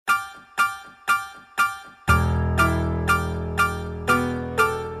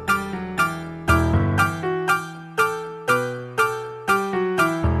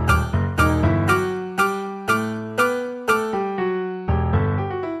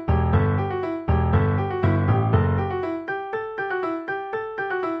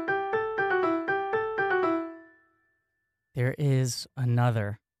there is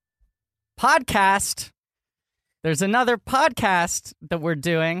another podcast. There's another podcast that we're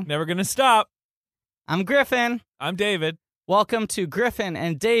doing. Never gonna stop. I'm Griffin. I'm David. Welcome to Griffin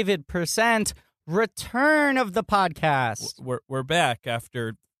and David present Return of the Podcast. We're back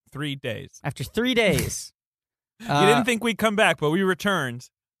after 3 days. After 3 days. You didn't think we'd come back, but we returned.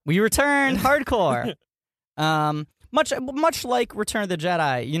 We returned hardcore. Much like Return of the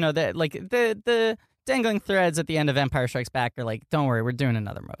Jedi, you know, the dangling threads at the end of Empire Strikes Back are like, don't worry, we're doing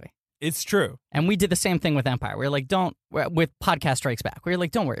another movie. It's true. And we did the same thing with Empire. We're like, with Podcast Strikes Back. We're like,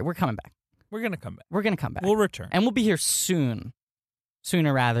 don't worry, we're coming back. We're gonna come back. We're gonna come back. We'll return. And we'll be here soon.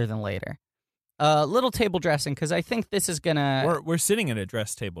 Sooner rather than later. Little table dressing, because I think this is gonna... We're sitting at a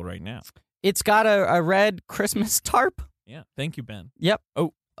dress table right now. It's got a red Christmas tarp. Yeah. Thank you, Ben. Yep.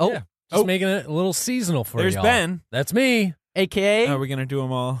 Oh. Yeah. Just making it a little seasonal for There's y'all. Ben. That's me. A.K.A. Are we going to do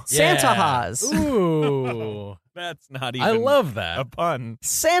them all? Santa Yeah. Haas. Ooh. That's not even I love a that. pun.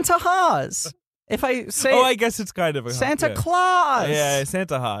 Santa Haas. If I say I guess it's kind of a Santa yeah. Claus. Yeah,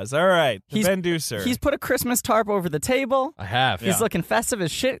 Santa Haas. All right. He's- Ben Deucer. He's put a Christmas tarp over the table. I have. He's Yeah. looking festive as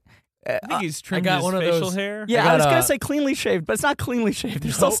shit. I think he's trimmed got his one of facial those- hair. Yeah, I got was going a- to say cleanly shaved, but it's not cleanly shaved.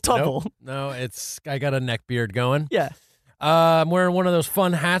 There's still Nope, stubble. nope. No, I got a neck beard going. Yeah. I'm wearing one of those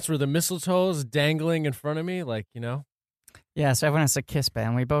fun hats where the mistletoe is dangling in front of me, like, you know. Yeah, so everyone has to kiss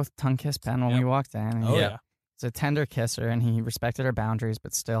Ben. We both tongue kissed Ben when we Yep. walked in. Oh, Yeah. yeah. He's a tender kisser, and he respected our boundaries,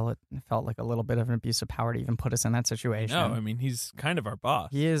 but still, it felt like a little bit of an abuse of power to even put us in that situation. No, I mean, he's kind of our boss.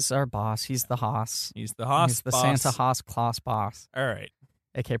 He is our boss. He's the Haas. He's the Haas He's the boss. Santa Haas Claus boss. All right.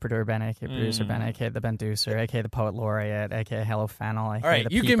 A.K.A. Producer Ben, A.K.A. Producer Ben, A.K.A. the Ben Deucer, A.K.A. the Poet Laureate, A.K.A. Hello Fennel, A.K.A. All right,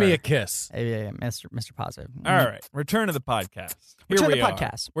 the you give me a Peeper, kiss. A.K.A. Mr. Positive. All right. Return of the podcast. Here Return we of the are.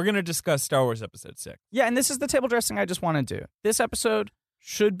 podcast. We're going to discuss Star Wars Episode 6. Yeah, and this is the table dressing I just want to do. This episode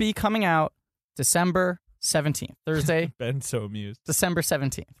should be coming out December 17th, Thursday, Ben's so amused. December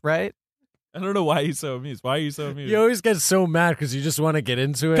 17th, right? I don't know why he's so amused. Why are you so amused? You always get so mad because you just want to get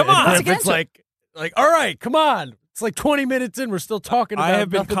into it. Come on! And Let's if get it's into like, all right, come on. It's like 20 minutes in. We're still talking about I have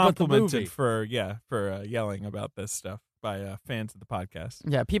been nothing but the complimented movie. for yelling about this stuff by fans of the podcast.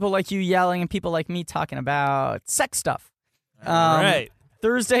 Yeah, people like you yelling and people like me talking about sex stuff. All right.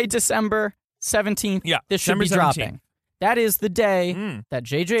 Thursday, December 17th. Yeah, This should December be 17th. dropping. That is the day Mm. that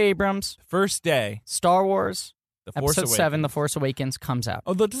J.J. Abrams, First day, Star Wars, The Force Episode Awakens. 7, The Force Awakens, comes out.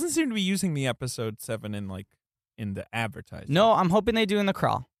 Although it doesn't seem to be using the Episode 7 in the advertising. No, I'm hoping they do in the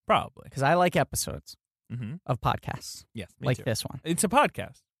crawl Probably. because I like episodes Mm-hmm. of podcasts Yes, me like too. this one. It's a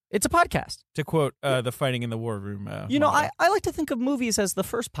podcast. It's a podcast. To quote the Fighting in the War Room. You know, motto. I like to think of movies as the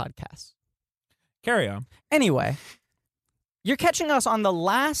first podcast. Carry on. Anyway, you're catching us on the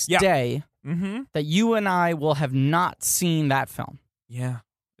last Yeah. day Mm-hmm. that you and I will have not seen that film. Yeah.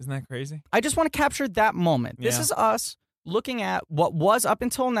 Isn't that crazy? I just want to capture that moment. This Yeah. is us looking at what was up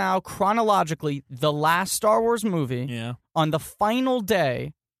until now, chronologically, the last Star Wars movie Yeah. on the final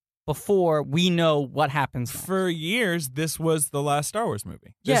day before we know what happens next. For years, this was the last Star Wars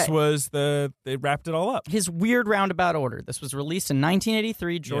movie. Yeah. This was they wrapped it all up. His weird roundabout order. This was released in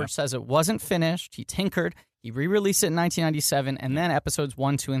 1983. George Yeah. says it wasn't finished. He tinkered. He re-released it in 1997, and then episodes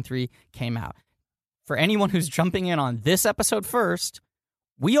 1, 2, and 3 came out. For anyone who's jumping in on this episode first,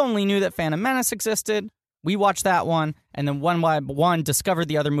 we only knew that Phantom Menace existed. We watched that one, and then one by one discovered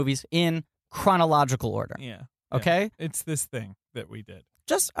the other movies in chronological order. Yeah. Okay? It's this thing that we did.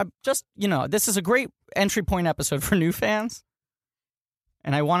 Just this is a great entry point episode for new fans,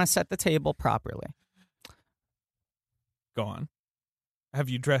 and I want to set the table properly. Go on. Have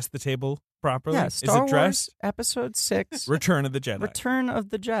you dressed the table properly? Yeah, Is Star it dressed? Wars Episode 6, Return of the Jedi. Return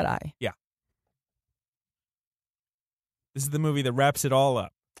of the Jedi. This is the movie that wraps it all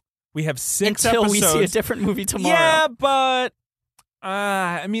up. We have 6 Until episodes. we see a different movie tomorrow. Yeah, but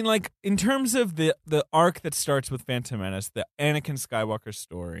I mean, like in terms of the arc that starts with Phantom Menace, the Anakin Skywalker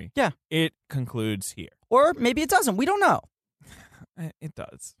story. Yeah. It concludes here. Or maybe it doesn't. We don't know. It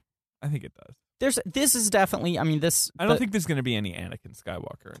does. I think it does. This is definitely, I mean, this... I don't think there's going to be any Anakin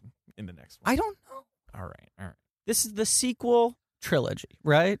Skywalker in the next one. I don't know. All right. This is the sequel trilogy,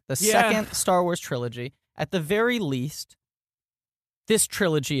 right? The Yeah. second Star Wars trilogy. At the very least, this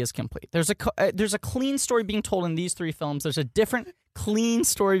trilogy is complete. There's a clean story being told in these 3 films. There's a different clean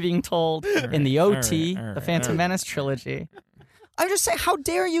story being told in the OT, all right, the Phantom all right. Menace trilogy. I'm just saying, how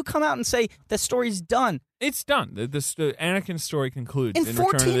dare you come out and say the story's done? It's done. The Anakin story concludes In in Return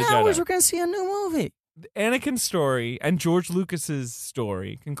of 14 the hours, Jedi. we're going to see a new movie. The Anakin story and George Lucas's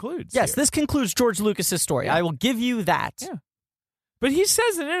story concludes. Yes, here. this concludes George Lucas's story. Yeah. I will give you that. Yeah. But he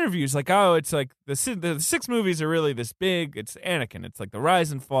says in interviews, like, oh, it's like the 6 movies are really this big. It's Anakin. It's like the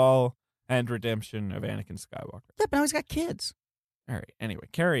rise and fall and redemption of Anakin Skywalker. Yeah, but now he's got kids. All right. Anyway,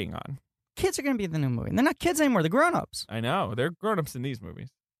 carrying on. Kids are going to be in the new movie. And they're not kids anymore. They're grown-ups. I know. They're grown-ups in these movies.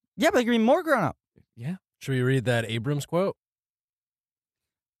 Yeah, but they're going to be more grown-up. Yeah. Should we read that Abrams quote?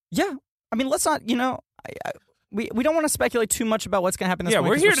 Yeah. I mean, let's not, we don't want to speculate too much about what's going to happen this Yeah, movie.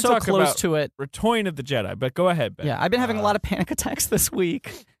 we're 'cause here to so talk close about to it. Return of the Jedi, but go ahead, Ben. Yeah, I've been having a lot of panic attacks this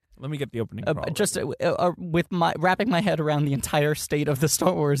week. Let me get the opening. Just with wrapping my head around the entire state of the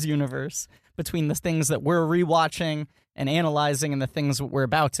Star Wars universe between the things that we're rewatching and analyzing and the things that we're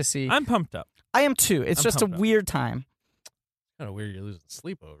about to see. I'm pumped up. I am too. It's I'm just a pumped up. weird time. Kind of weird you're losing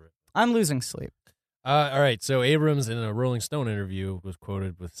sleep over it. I'm losing sleep. All right, so Abrams in a Rolling Stone interview was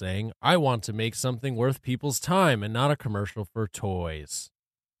quoted with saying, "I want to make something worth people's time and not a commercial for toys."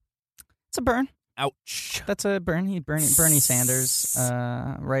 It's a burn. Ouch. That's a burn. Bernie Sanders,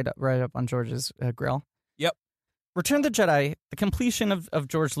 right up on George's grill. Yep. Return of the Jedi, the completion of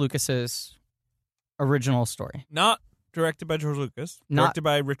George Lucas's original story. Not directed by George Lucas. Not- Directed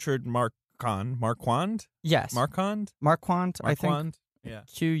by Richard Marquand. Yes. Marquand? Marquand, I think. Marquand? Yeah.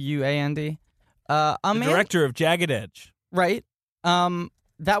 Quand. The director of Jagged Edge. Right.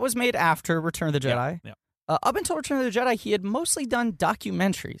 That was made after Return of the Jedi. Yeah. Up until Return of the Jedi, he had mostly done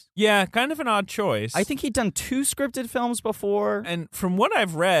documentaries. Yeah, kind of an odd choice. I think he'd done 2 scripted films before. And from what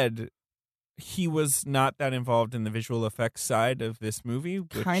I've read, he was not that involved in the visual effects side of this movie.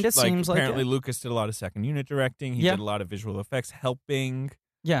 Which, Kinda seems like apparently it. Lucas did a lot of second unit directing. He Yeah. did a lot of visual effects helping.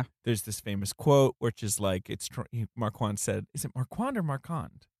 Yeah. There's this famous quote, which is like, Marquand said, is it Marquand or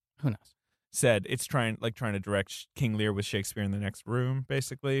Marquand? Who knows? Said it's trying to direct King Lear with Shakespeare in the next room,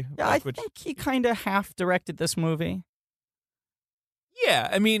 basically. Yeah, I think he kind of half directed this movie. Yeah,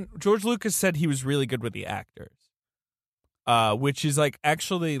 I mean, George Lucas said he was really good with the actors, which is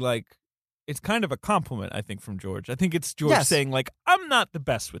actually it's kind of a compliment, I think, from George. I think it's George saying I'm not the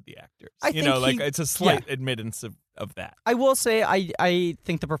best with the actors. I think it's a slight admittance of that. I will say I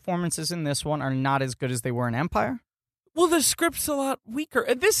think the performances in this one are not as good as they were in Empire. Well, the script's a lot weaker.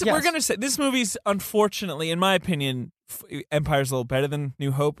 And we're going to say this movie's, unfortunately, in my opinion, Empire's a little better than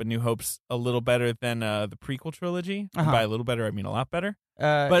New Hope, and New Hope's a little better than the prequel trilogy. And by a little better, I mean a lot better.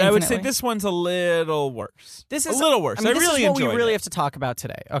 But I would say this one's a little worse. This is a little worse. I mean, this really is what we enjoyed really it. have to talk about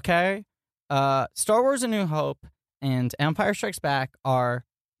today, okay? Star Wars: A New Hope and Empire Strikes Back are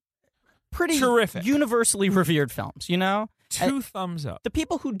pretty terrific, universally revered films. Two thumbs up. The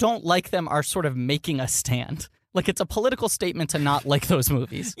people who don't like them are sort of making a stand. It's a political statement to not like those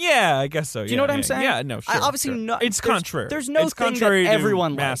movies. Yeah, I guess so. Do you know what I'm saying? Yeah, no, sure. No. It's contrary. There's no it's thing contrary that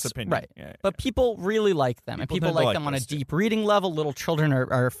everyone to mass likes, opinion. right? Yeah. But people really like them, and people like them on a deep reading level. Little children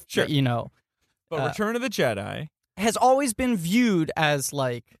are sure. But Return of the Jedi has always been viewed as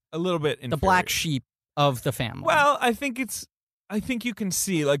a little bit inferior. the black sheep of the family. Well, I think you can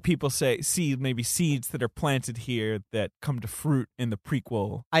see, people see maybe seeds that are planted here that come to fruit in the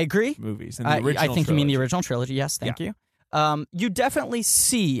prequel. I agree. Movies and the original. I think trilogy. you mean the original trilogy. Yes, thank you. You definitely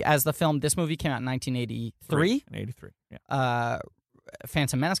see as the film. This movie came out in 1983. 83. Yeah.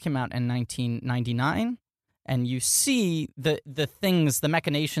 Phantom Menace came out in 1999, and you see the things, the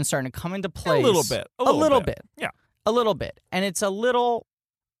machinations starting to come into place A little bit. Yeah, a little bit, and it's a little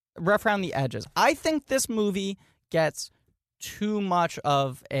rough around the edges. I think this movie gets too much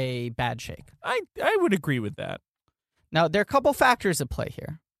of a bad shake. I would agree with that. Now, there are a couple factors at play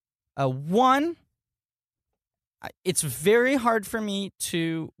here. One, it's very hard for me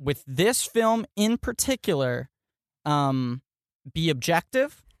to, with this film in particular, be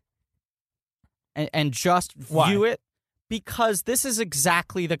objective and just view it, because this is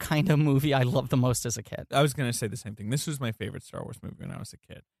exactly the kind of movie I loved the most as a kid. I was going to say the same thing. This was my favorite Star Wars movie when I was a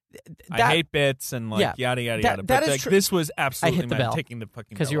kid. I hate bits and yada yada yada. That but is true. This was absolutely I hit the bell taking the fucking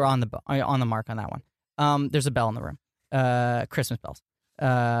because you were on the mark on that one. There's a bell in the room. Christmas bells.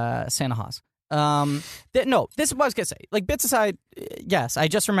 Santa Hawes. No, this is what I was gonna say. Bits aside, yes, I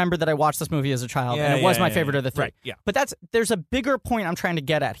just remembered that I watched this movie as a child, and it was my favorite of the three. Right, yeah. But there's a bigger point I'm trying to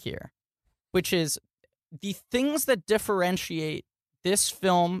get at here, which is the things that differentiate this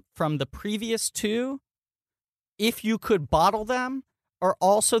film from the previous two, if you could bottle them, are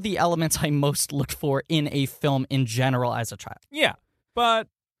also the elements I most looked for in a film in general as a child. Yeah, but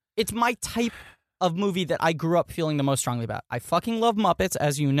it's my type of movie that I grew up feeling the most strongly about. I fucking love Muppets,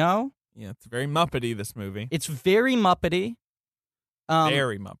 as you know. Yeah, it's very Muppety, this movie. It's very Muppety.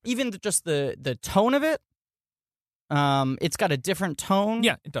 Very Muppety. Even just the tone of it. It's got a different tone.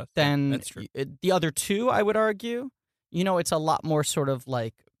 Yeah, it does. Than That's true. The other two, I would argue. It's a lot more sort of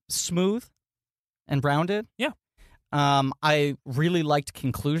smooth and rounded. Yeah. I really liked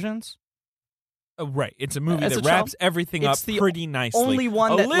Conclusions. Right. It's a movie As that a wraps child, everything it's up the pretty nicely. only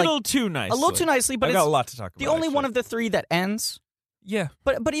one that, a little too nicely. A little too nicely, but I got a lot to talk about. The only actually. one of the three that ends. Yeah.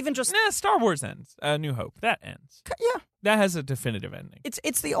 But even just Star Wars ends. New Hope. That ends. Yeah. That has a definitive ending.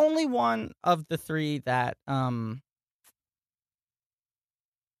 It's the only one of the three that I'm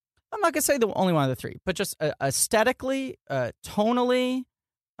not gonna say the only one of the three, but just aesthetically, tonally,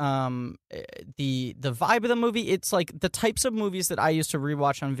 the vibe of the movie. It's like the types of movies that I used to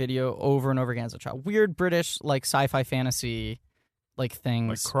rewatch on video over and over again as a child. Weird British like sci-fi fantasy like things.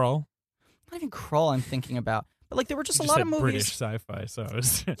 Like Krull? Not even Krull I'm thinking about. But like there were just You a lot of said movies. British sci-fi, so I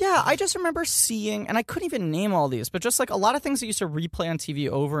was Yeah, I just remember seeing, and I couldn't even name all these, but just like a lot of things that used to replay on TV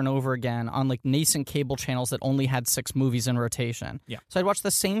over and over again on like nascent cable channels that only had 6 movies in rotation. Yeah. So I'd watch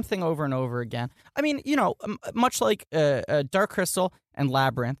the same thing over and over again. I mean, much like Dark Crystal and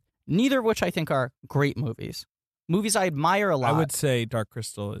Labyrinth, neither of which I think are great movies. Movies I admire a lot. I would say Dark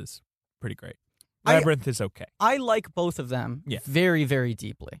Crystal is pretty great. Labyrinth is okay. I like both of them very, very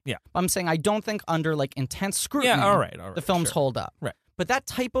deeply. Yeah. I'm saying I don't think under like intense scrutiny all right, the films hold up. Right. But that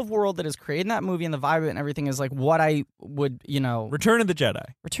type of world that is created in that movie and the vibe of it and everything is like what I would, Return of the Jedi.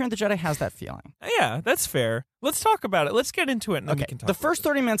 Return of the Jedi has that feeling. Yeah, that's fair. Let's talk about it. Let's get into it and then we can talk The first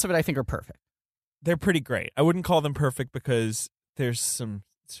 30 minutes of it I think are perfect. They're pretty great. I wouldn't call them perfect because there's some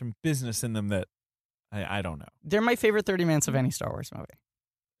business in them that I don't know. They're my favorite 30 minutes of any Star Wars movie.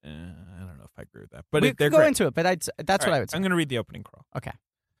 I don't know if I agree with that. But we they're could go great. into it, but that's what I would say. I'm going to read the opening crawl. Okay.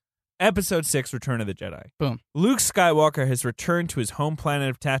 Episode 6, Return of the Jedi. Boom. Luke Skywalker has returned to his home planet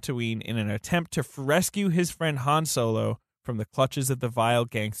of Tatooine in an attempt to rescue his friend Han Solo from the clutches of the vile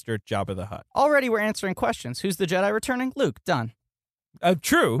gangster Jabba the Hutt. Already we're answering questions. Who's the Jedi returning? Luke. Done.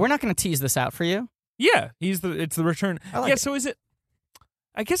 True. We're not going to tease this out for you. Yeah, it's the return. So is it?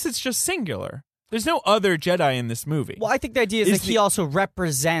 I guess it's just singular. There's no other Jedi in this movie. Well, I think the idea is that he also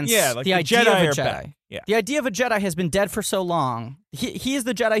represents the idea of a Jedi. Back. Yeah. The idea of a Jedi has been dead for so long. He is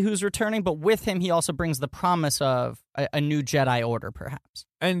the Jedi who's returning, but with him he also brings the promise of a new Jedi Order, perhaps.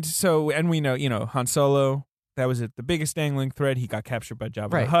 And we know, Han Solo, that was the biggest dangling thread. He got captured by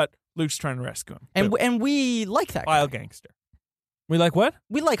Jabba the Hutt. Luke's trying to rescue him. And we like that vile guy. Gangster. We like what?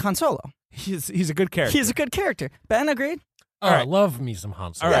 We like Han Solo. He's a good character. He's a good character. Ben, agreed? All right, love me some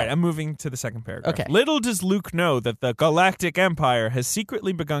Han Solo. All right, I'm moving to the second paragraph. Okay. Little does Luke know that the Galactic Empire has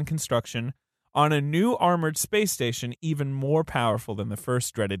secretly begun construction on a new armored space station even more powerful than the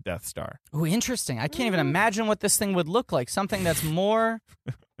first dreaded Death Star. Ooh, interesting. I can't even imagine what this thing would look like. Something that's more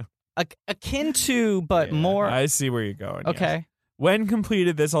akin to, but more... I see where you're going. Okay. Yes. When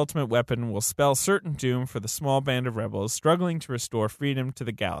completed, this ultimate weapon will spell certain doom for the small band of rebels struggling to restore freedom to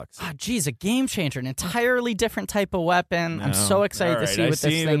the galaxy. Oh, geez, a game changer, an entirely different type of weapon. I'm so excited to see what this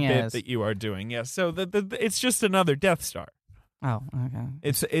thing is. is. That you are doing, yes. So it's just another Death Star. Oh, okay.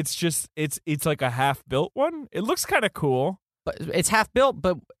 It's like a half-built one. It looks kind of cool. But it's half-built,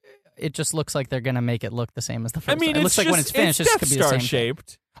 but it just looks like they're going to make it look the same as the first. I mean, it looks like when it's finished, it's could be the same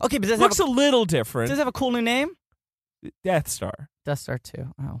shaped. Okay, but does it looks a little different. Does it have a cool new name? Death Star. Death Star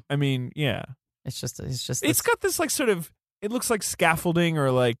 2. Oh. I mean, yeah. It's got this like sort of, it looks like scaffolding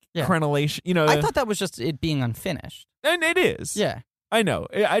or like crenellation, I thought that was just it being unfinished. And it is. Yeah. I know.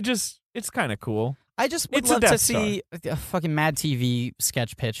 It's kind of cool. I just would love to see a fucking Mad TV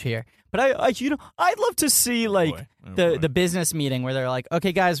sketch pitch here. But I'd love to see like the business meeting where they're like,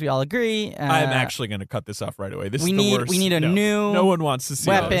 okay, guys, we all agree. I'm actually going to cut this off right away. This is the worst. We need a new no one wants to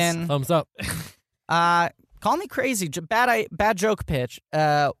see weapon. This. Thumbs up. Call me crazy. Bad joke pitch.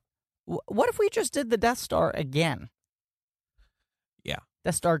 What if we just did the Death Star again? Yeah.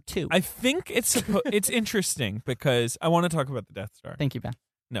 Death Star 2. I think it's interesting because I want to talk about the Death Star. Thank you, Ben.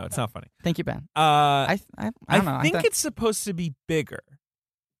 No, it's not funny. Thank you, Ben. I don't know. I think it's supposed to be bigger.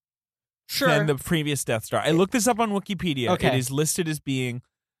 Sure. Than the previous Death Star. I looked this up on Wikipedia. Okay. It is listed as being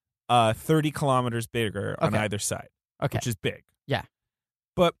 30 kilometers bigger on either side, which is big. Yeah.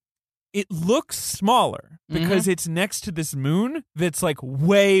 But it looks smaller because it's next to this moon that's like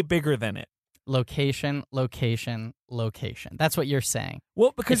way bigger than it. Location. That's what you're saying.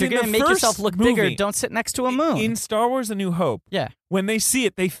 Well, because if you're going to make yourself look bigger, don't sit next to a moon. In Star Wars A New Hope, when they see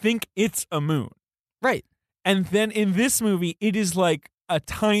it, they think it's a moon. Right. And then in this movie, it is like a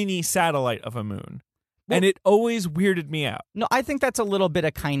tiny satellite of a moon. Well, and it always weirded me out. No, I think that's a little bit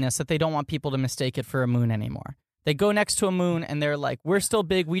of kindness that they don't want people to mistake it for a moon anymore. They go next to a moon and they're like, we're still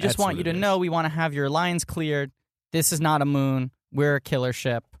big. We just want you to know. We want to have your lines cleared. This is not a moon. We're a killer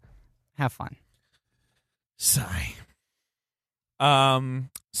ship. Have fun. Sigh.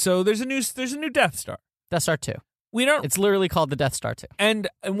 So there's a new Death Star. Death Star 2. We don't. It's literally called the Death Star 2. And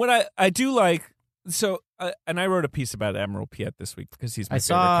what I do like So, and I wrote a piece about Admiral Piet this week because he's my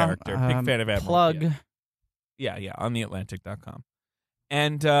favorite character. Big fan of Admiral plug. Piet. Yeah, on theatlantic.com.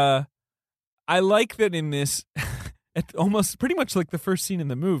 And I like that in this, almost pretty much like the first scene in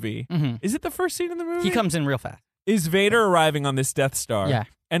the movie. Mm-hmm. Is it the first scene in the movie? He comes in real fast. Is Vader arriving on this Death Star? Yeah.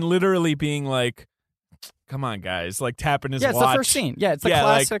 And literally being like, come on, guys, like tapping his watch. Yeah, it's the first scene. Yeah, it's the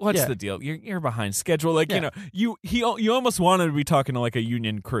classic. Like, what's the deal? You're behind schedule. Like, you almost wanted to be talking to like a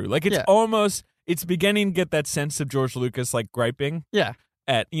union crew. Like it's beginning to get that sense of George Lucas like griping. Yeah.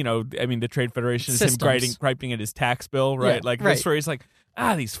 At, the Trade Federation is him griping at his tax bill, right? Yeah, this where he's like,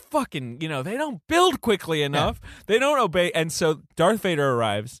 these fucking, they don't build quickly enough. Yeah. They don't obey. And so Darth Vader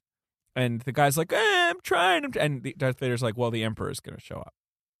arrives and the guy's like, I'm trying. And Darth Vader's like, well, the Emperor's going to show up.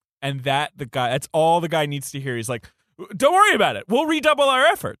 And that's all the guy needs to hear. He's like, don't worry about it. We'll redouble our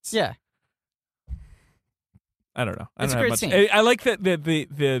efforts. Yeah. I don't know. It's a great scene. I like that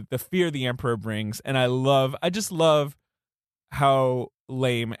the fear the Emperor brings. And I just love how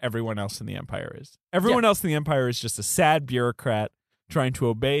lame everyone else in the Empire is. Everyone else in the Empire is just a sad bureaucrat trying to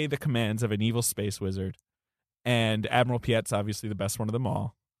obey the commands of an evil space wizard. And Admiral Piet's obviously the best one of them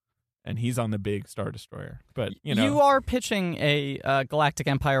all. And he's on the big Star Destroyer. But, You are pitching a Galactic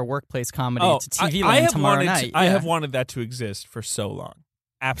Empire workplace comedy to TV Land tomorrow night. I have wanted that to exist for so long.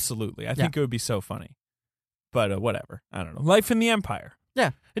 Absolutely. I think it would be so funny. But whatever. I don't know. Life in the Empire.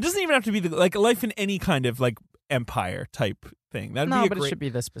 Yeah. It doesn't even have to be like life in any kind of like Empire type thing. It should be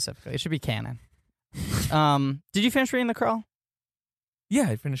this specifically. It should be canon. Did you finish reading The Crawl? Yeah,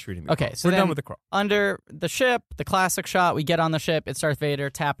 I finished reading the crawl. So we're done with The Crawl. Under the ship, the classic shot, we get on the ship, it's Darth Vader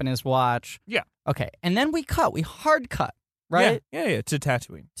tapping his watch. Yeah. Okay, and then we hard cut, right? Yeah, to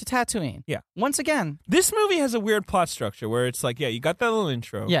Tatooine. Yeah. Once again. This movie has a weird plot structure where it's like, you got that little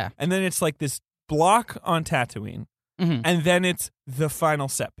intro. Yeah. And then it's like this block on Tatooine. Mm-hmm. And then it's the final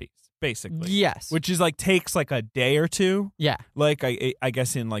set piece, basically. Yes. Which is like takes like a day or two. Yeah. Like I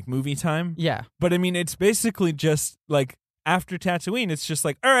guess in like movie time. Yeah. But I mean, it's basically just like after Tatooine, it's just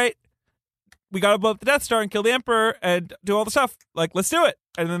like, all right, we got to blow up the Death Star and kill the Emperor and do all the stuff. Like, let's do it.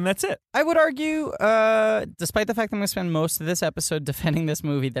 And then that's it. I would argue, despite the fact that I'm going to spend most of this episode defending this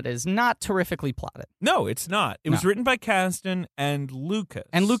movie, that is not terrifically plotted. No, it's not. It was written by Kasdan and Lucas.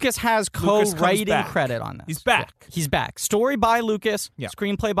 And Lucas has co-writing credit on this. He's back. Yeah, he's back. Story by Lucas,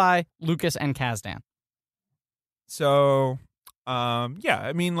 screenplay by Lucas and Kasdan. So,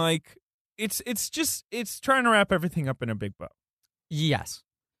 I mean, like, it's trying to wrap everything up in a big bow. Yes.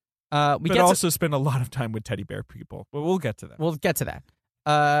 But also spend a lot of time with teddy bear people. But we'll get to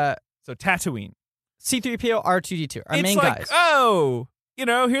that. So Tatooine. C-3PO, R2-D2, our main guys.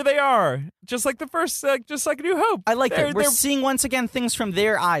 Here they are. Just like the first, just like A New Hope. I like that. We're seeing once again things from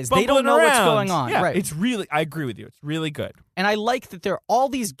their eyes. They don't know what's going on. Yeah, right. I agree with you. It's really good. And I like that there are all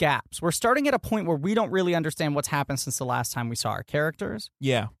these gaps. We're starting at a point where we don't really understand what's happened since the last time we saw our characters.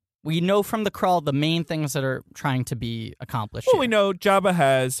 Yeah. We know from The Crawl the main things that are trying to be accomplished. Well, we know Jabba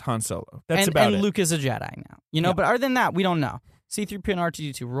has Han Solo. That's about it. And Luke is a Jedi now. But other than that, we don't know. C-3PO and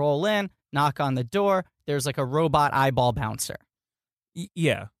R2-D2 roll in, knock on the door. There's like a robot eyeball bouncer.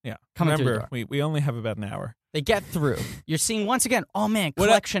 Yeah. Coming through the door. We only have about an hour. They get through. You're seeing, once again,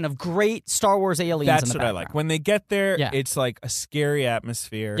 collection of great Star Wars aliens in the background. That's what I like. When they get there, it's like a scary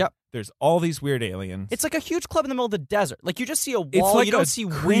atmosphere. Yep. There's all these weird aliens. It's like a huge club in the middle of the desert. Like, you just see a wall, you don't see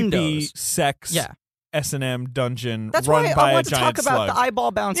windows. Sex S&M dungeon That's run why by I a want to talk giant about slug. the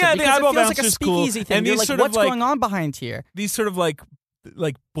eyeball bouncer. Yeah, because the eyeball it feels bouncer like a is cool. speakeasy thing. And You're these like, sort of what's going on behind here? These sort of like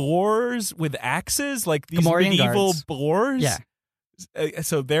boars with axes, like these Gamorrean medieval guards. boars. Yeah.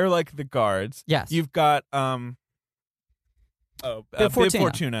 So they're like the guards. Yes. You've got Bib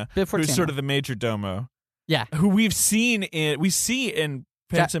Fortuna, who's sort of the major domo. Yeah. Who we see in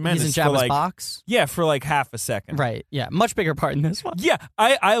Phantom Menace. He's in Jabba's box? Yeah, for like half a second. Right, yeah. Much bigger part in this one. Yeah,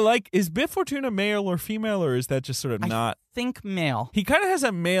 I like, is Bib Fortuna male or female, or is that just sort of not? I think male. He kind of has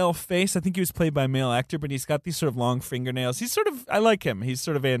a male face. I think he was played by a male actor, but he's got these sort of long fingernails. He's sort of, I like him. He's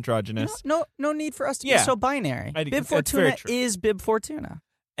sort of androgynous. No need for us to be so binary. Bib Fortuna is Bib Fortuna.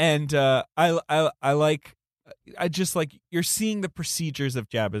 And I just like, you're seeing the procedures of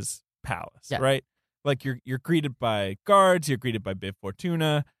Jabba's palace, right? Like you're greeted by guards, you're greeted by Bib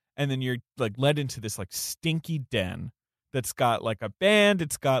Fortuna, and then you're like led into this like stinky den that's got like a band.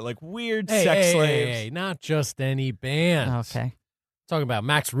 It's got like weird sex slaves. Hey, not just any band. Okay, talking about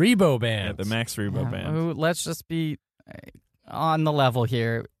Max Rebo band. Yeah, the Max Rebo band. Let's just be on the level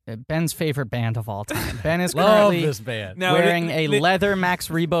here. Ben's favorite band of all time. Ben is currently this band. wearing a leather Max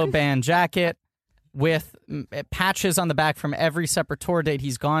Rebo band jacket. with patches on the back from every separate tour date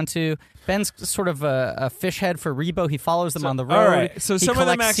he's gone to. Ben's sort of a fish head for Rebo. He follows them on the road. All right. So he some of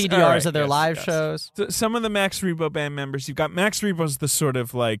the Max CDRs of their live shows. So some of the Max Rebo band members, you've got Max Rebo's the sort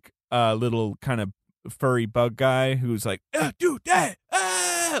of like little kind of furry bug guy who's like, do that,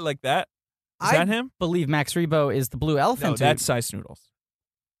 like that. Is that him? I believe Max Rebo is the blue elephant. No, that's Sice Noodles.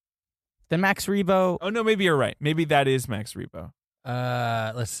 Then Max Rebo. Oh no, maybe you're right. Maybe that is Max Rebo.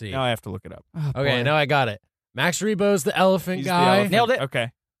 Let's see. Now I have to look it up. Oh, okay, boy. now I got it. Max Rebo's the elephant He's guy. the elephant. Nailed it.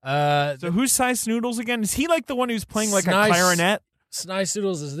 Okay. So who's Sice Noodles again? Is he like the one who's playing like a clarinet? Snice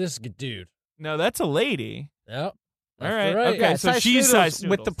Noodles is this dude. No, that's a lady. Yep. All right. Right. Okay. Yeah, So Sice she's Noodles Sice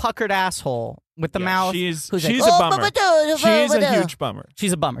Noodles with the puckered asshole with the mouth. She's who's a like, bummer. She is a huge bummer.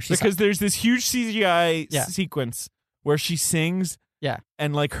 She's a bummer. Because there's this huge CGI Yeah. sequence where she sings. Yeah.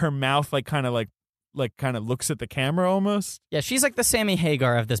 And like her mouth kind of looks at the camera almost. Yeah, she's like the Sammy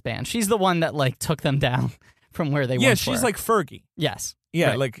Hagar of this band. She's the one that like took them down from where they Yeah, once she's were. like Fergie. Yes.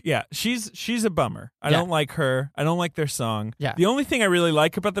 Yeah, Right. she's a bummer. I Yeah. don't like her. I don't like their song. Yeah. The only thing I really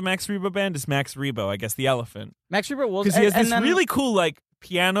like about the Max Rebo band is Max Rebo, I guess the elephant. Max Rebo will Because he has and this then, really cool like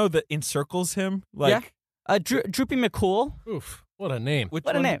piano that encircles him. Like Droopy McCool. Oof. What a name. which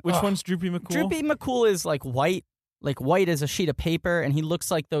What a one, name. Which Oh. one's Droopy McCool? Droopy McCool is like white as a sheet of paper, and he looks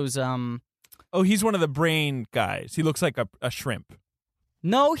like those Oh, he's one of the brain guys. He looks like a shrimp.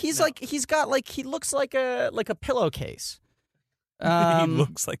 No, he's No. like he looks like a pillowcase. He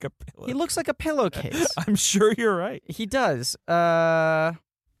looks like a pillow. He looks like a pillowcase. I'm sure you're right. He does. But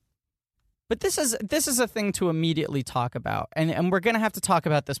this is a thing to immediately talk about, and we're gonna have to talk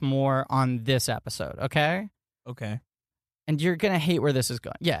about this more on this episode, okay? Okay. And you're gonna hate where this is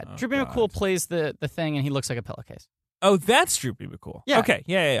going. Yeah, Oh, Droopy God. McCool plays the thing, and he looks like a pillowcase. Oh, that's Droopy McCool. Yeah. Okay.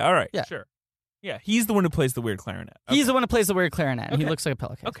 Yeah. All right. Yeah. Sure. Yeah, he's the one who plays the weird clarinet. He's the one who plays the weird clarinet, and he Okay. looks like a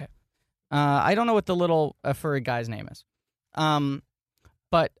pillowcase. Okay. I don't know what the little furry guy's name is.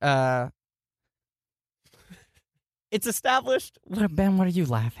 But it's established. Ben, what are you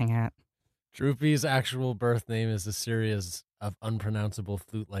laughing at? Droopy's actual birth name is a series of unpronounceable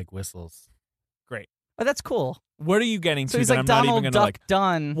flute-like whistles. Oh, that's cool. What are you getting to? So he's that like I'm not Donald even Duck gonna like.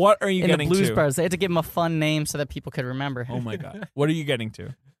 Dunn What are you in the getting Blues to? Brothers. They had to give him a fun name so that people could remember him. Oh my God! What are you getting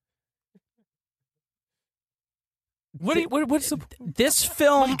to? What's the? This Oh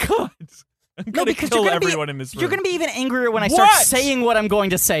film. my God! I'm gonna because kill you're gonna be- everyone in this room. You're going to be even angrier when I start What? saying what I'm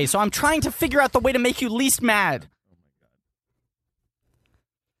going to say. So I'm trying to figure out the way to make you least mad. Oh my God!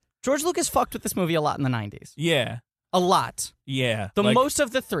 George Lucas fucked with this movie a lot in the 90s. Yeah. A lot. Yeah. The like, most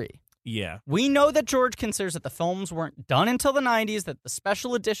of the three. Yeah. We know that George considers that the films weren't done until the 90s, that the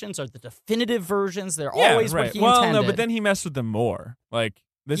special editions are the definitive versions. They're Yeah, always right. what he well, intended. no, but then he messed with them more. Like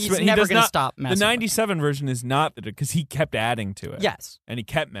this, He's he never does going to not. stop The messing with '97 version is not because he kept adding to them. it. Yes. and he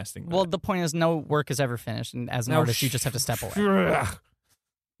kept messing with Well, it. the point is no work is ever finished, and as an artist, you just have to step away.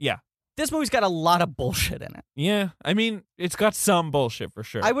 Yeah. This movie's got a lot of bullshit in it. Yeah. I mean, it's got some bullshit for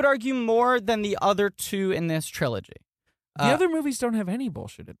sure. I would argue more than the other two in this trilogy. The other movies don't have any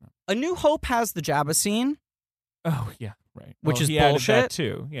bullshit in them. A New Hope has the Jabba scene, Oh yeah, right. Which Well, is he added bullshit. that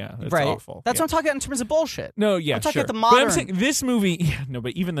too. Yeah, that's right? awful. That's yeah. what I'm talking about in terms of bullshit. No, yeah, I'm talking sure. about the But I'm modern- saying this movie. Yeah, no,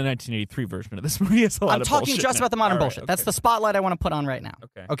 but even the 1983 version of this movie has a lot I'm of talking bullshit just in it. about the modern All right, bullshit. That's okay. the spotlight I want to put on right now.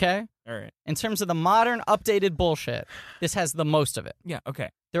 Okay. Okay? All right. In terms of the modern, updated bullshit, this has the most of it. Yeah. Okay.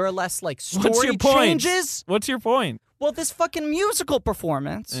 There are less like What's your story point? changes. What's your point? Well, this fucking musical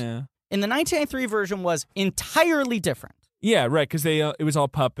performance Yeah. in the 1993 version was entirely different. Yeah. Right. Because it was all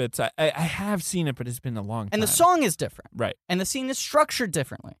puppets. I have seen it, but it's been a long time. And the song is different. Right. And the scene is structured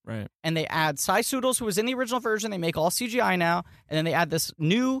differently. Right. And they add Cy Soodles, who was in the original version. They make all CGI now. And then they add this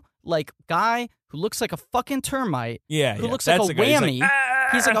new, like, guy who looks like a fucking termite. Yeah. Who yeah. looks like That's a the guy. whammy.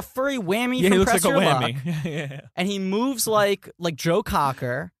 He's like a furry whammy Yeah. from He looks Press like a Your Luck. whammy. yeah. And he moves like Joe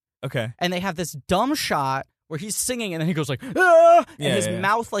Cocker. Okay. And they have this dumb shot where he's singing and then he goes like, ah! Yeah, and his yeah.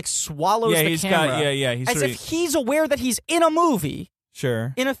 mouth like swallows Yeah. the He's camera. got. Yeah. He's as sort if of, he's aware that he's in a movie.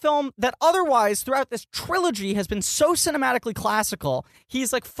 sure. In a film that otherwise, throughout this trilogy, has been so cinematically classical,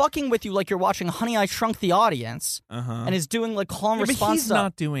 he's like fucking with you like you're watching Honey, I Shrunk the Audience, And is doing like call and yeah, but response he's stuff.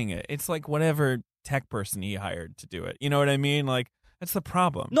 not doing it. It's like whatever tech person he hired to do it. You know what I mean? Like that's the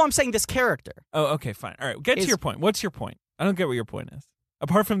problem. No, I'm saying this character. Oh, okay, fine. All right, get to Is- your point. What's your point? I don't get what your point is.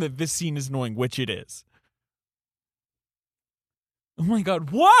 Apart from that, this scene is annoying, which it is. Oh my God!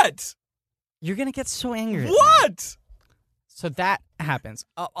 What? You're gonna get so angry. What? So that happens.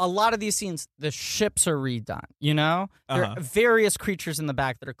 A lot of these scenes, the ships are redone. You know, there are various creatures in the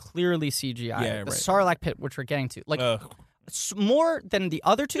back that are clearly CGI. Yeah, the right. Sarlacc pit, which we're getting to, like Ugh. more than the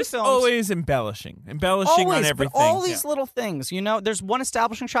other two films. Always embellishing on everything. But all these little things, you know. There's one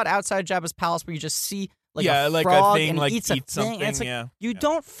establishing shot outside Jabba's palace where you just see a like frog a thing, and like eats a eat something. thing. And it's like, you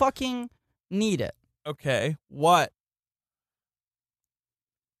don't fucking need it. Okay, what?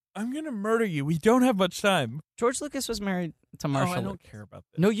 I'm gonna murder you. We don't have much time. George Lucas was married to Marsha. I don't Lucas. care about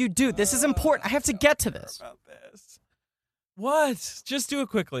this. No, you do. This is important. I have to get to this. About this. What? Just do it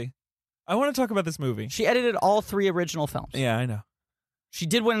quickly. I want to talk about this movie. She edited all 3 original films. Yeah, I know. She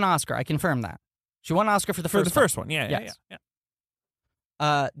did win an Oscar. I confirm that. She won an Oscar for the first one. Yeah, yes.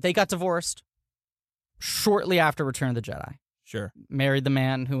 yeah. They got divorced shortly after Return of the Jedi. Sure. Married the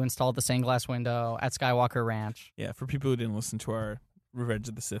man who installed the stained glass window at Skywalker Ranch. Yeah, for people who didn't listen to our Revenge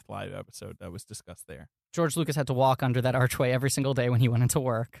of the Sith live episode, that was discussed there. George Lucas had to walk under that archway every single day when he went into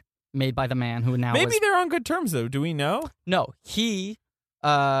work, made by the man who now Maybe they're on good terms, though. Do we know? No, he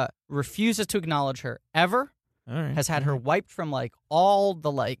refuses to acknowledge her ever. All right. Has had her wiped from like all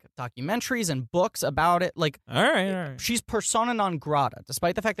the like documentaries and books about it. Like, all right. She's persona non grata,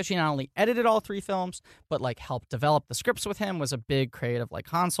 despite the fact that she not only edited all 3 films, but like helped develop the scripts with him, was a big creative like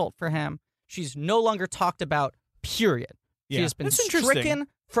consult for him. She's no longer talked about, period. Yeah. She has been stricken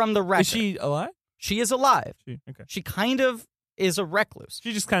from the record. Is she alive? She is alive. Okay. She kind of is a recluse.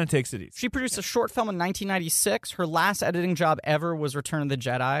 She just kind of takes it easy. She produced a short film in 1996. Her last editing job ever was Return of the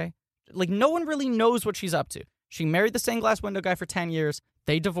Jedi. Like, no one really knows what she's up to. She married the stained glass window guy for 10 years.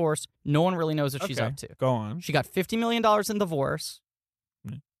 They divorced. No one really knows what she's up to. Go on. She got $50 million in divorce.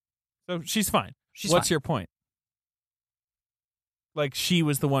 So she's fine. What's your point? Like, she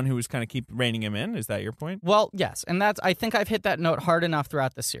was the one who was kind of keep reining him in? Is that your point? Well, yes. And I think I've hit that note hard enough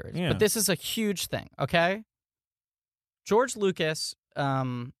throughout the series. Yeah. But this is a huge thing, okay? George Lucas,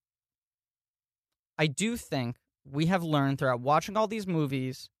 I do think we have learned throughout watching all these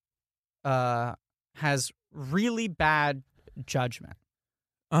movies, has really bad judgment.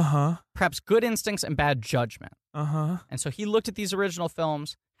 Uh-huh. Perhaps good instincts and bad judgment. Uh-huh. And so he looked at these original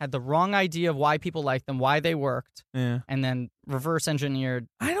films, had the wrong idea of why people liked them, why they worked, and then reverse engineered.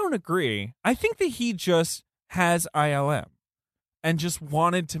 I don't agree. I think that he just has ILM and just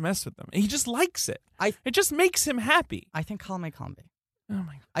wanted to mess with them. He just likes it. It just makes him happy. I think column A, column B. Oh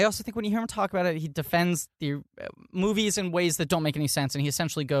my God. I also think when you hear him talk about it, he defends the movies in ways that don't make any sense, and he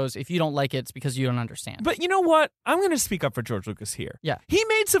essentially goes, if you don't like it, it's because you don't understand. But you know what? I'm going to speak up for George Lucas here. Yeah. He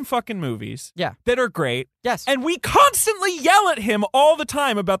made some fucking movies that are great. Yes. And we constantly yell at him all the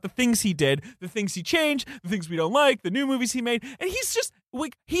time about the things he did, the things he changed, the things we don't like, the new movies he made. And he's just,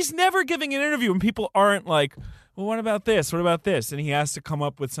 he's never giving an interview when people aren't like, well, what about this? What about this? And he has to come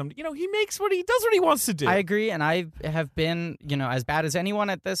up with some, he does what he wants to do. I agree, and I have been, as bad as anyone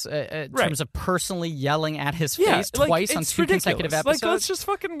at this in terms of personally yelling at his face twice on 2 consecutive episodes. Like, let's just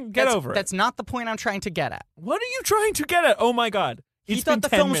fucking get over it. That's not the point I'm trying to get at. What are you trying to get at? Oh my God. He thought the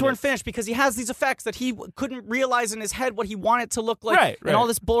films weren't finished because he has these effects that he couldn't realize in his head what he wanted to look like, right. And all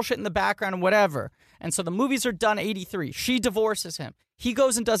this bullshit in the background and whatever. And so the movies are done 83. She divorces him. He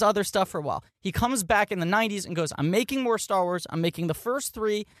goes and does other stuff for a while. He comes back in the 90s and goes, I'm making more Star Wars. I'm making the first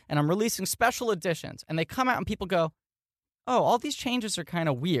 3, and I'm releasing special editions. And they come out and people go, oh, all these changes are kind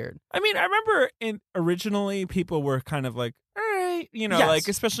of weird. I mean, I remember originally people were kind of like, all right, like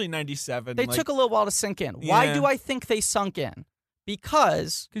especially in 97. They took a little while to sink in. Yeah. Why do I think they sunk in?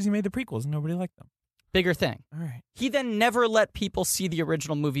 Because he made the prequels and nobody liked them. Bigger thing. All right. He then never let people see the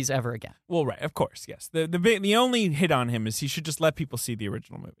original movies ever again. Well, right, of course, yes. The only hit on him is he should just let people see the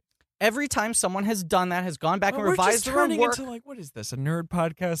original movie. Every time someone has done that, has gone back and revised their own work. We're just turning into what is this, a nerd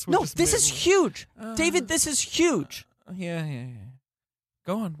podcast? No, this is huge. David, this is huge. Yeah.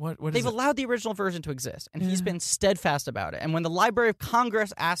 Go on. What They've allowed the original version to exist, and he's been steadfast about it. And when the Library of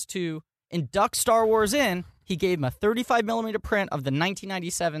Congress asked to induct Star Wars in, he gave him a 35mm print of the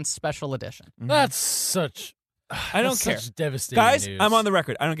 1997 special edition. That's such... I don't care. Such devastating Guys, news. I'm on the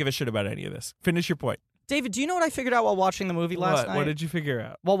record. I don't give a shit about any of this. Finish your point. David, do you know what I figured out while watching the movie last night? What did you figure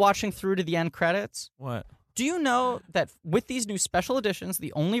out? While watching through to the end credits? What? Do you know that with these new special editions,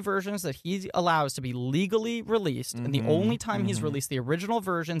 the only versions that he allows to be legally released, and the only time he's released the original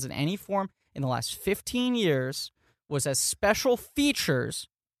versions in any form in the last 15 years, was as special features,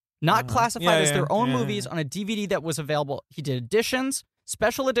 not classified as their own movies, on a DVD that was available. He did editions,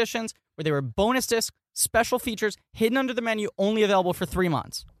 special editions, where they were bonus discs, special features, hidden under the menu, only available for 3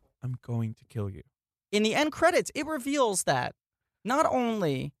 months. I'm going to kill you. In the end credits, it reveals that not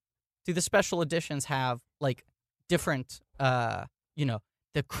only do the special editions have, like, different, the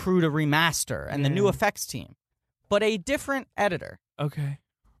crew to remaster and the new effects team, but a different editor. Okay.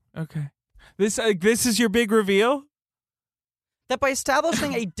 This is your big reveal? That by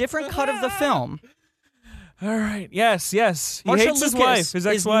establishing a different cut of the film, All right. Yes. He Marcia hates his Lucas wife, his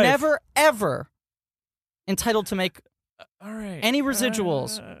ex-wife. is never, ever entitled to make all right. any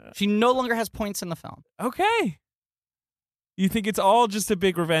residuals. She no longer has points in the film. Okay. You think it's all just a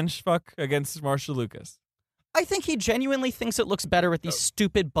big revenge fuck against Marcia Lucas? I think he genuinely thinks it looks better with these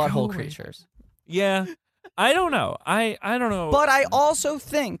stupid butthole creatures. Yeah. I don't know. I don't know. But I also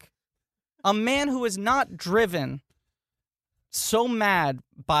think a man who is not driven so mad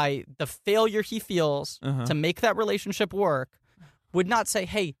by the failure he feels to make that relationship work would not say,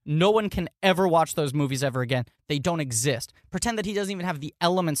 hey, no one can ever watch those movies ever again. They don't exist. Pretend that he doesn't even have the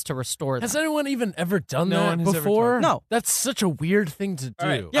elements to restore them. Has anyone even ever done No one that has ever before? done that. No. That's such a weird thing to do.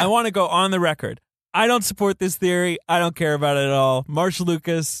 Right. Yeah. I want to go on the record. I don't support this theory. I don't care about it at all. Marcia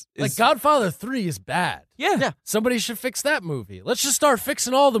Lucas is... Like, Godfather 3 is bad. Yeah. Somebody should fix that movie. Let's just start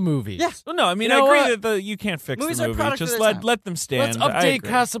fixing all the movies. Yeah. Well, no, I mean, You know I agree what? that you can't fix Movies the are movie. product Just of their time. let them stand. Let's I update agree.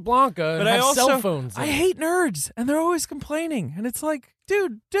 Casablanca and But I have also, cell phones. I in it. hate nerds, and they're always complaining. And it's like,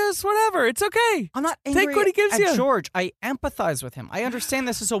 dude, just whatever. It's okay. I'm not angry Take what he gives at you. George. I empathize with him. I understand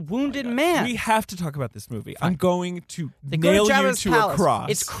this is a wounded man. We have to talk about this movie. Fine. I'm going to They go nail to you Jabba's to palace. a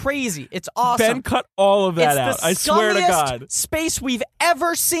cross. It's crazy. It's awesome. Ben cut all of that out. It's the I swear to scummiest God. space we've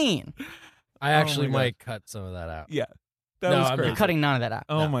ever seen. I actually my God. might cut some of that out. Yeah. That No, was I'm crazy. You're cutting none of that out.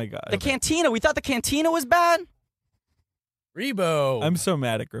 Oh, my God. The cantina. We thought the cantina was bad. Rebo. I'm so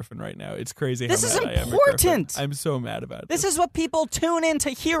mad at Griffin right now. It's crazy This how is mad I am at important. Griffin. I'm so mad about This is what people tune in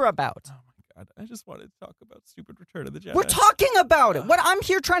to hear about. Oh, my God. I just wanted to talk about stupid Return of the Jedi. We're talking about it. What I'm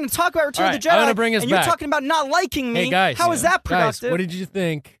here trying to talk about Return All of the right, Jedi, I'm gonna bring us and back. you're talking about not liking me. Hey, guys. How is that Guys, productive? what did you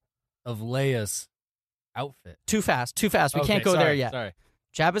think of Leia's outfit? Too fast. We Okay, can't go sorry, there yet. Sorry.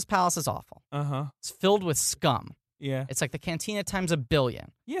 Jabba's palace is awful. Uh-huh. It's filled with scum. Yeah. It's like the cantina times a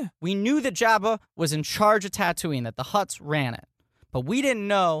billion. Yeah. We knew that Jabba was in charge of Tatooine, that the Hutts ran it. But we didn't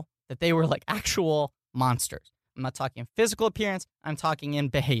know that they were like actual monsters. I'm not talking in physical appearance. I'm talking in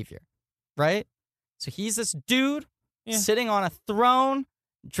behavior. Right? So he's this dude sitting on a throne,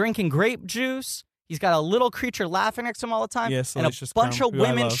 drinking grape juice. He's got a little creature laughing next to him all the time. Yeah, and a Salacious bunch Crumb, of who I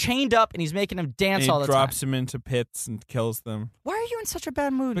women love. chained up, and he's making them dance And all he the drops time. him into pits and kills them. Why are you in such a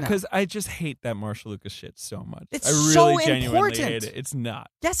bad mood now? Because I just hate that Marcia Lucas shit so much. It's I really so genuinely important. hate it. It's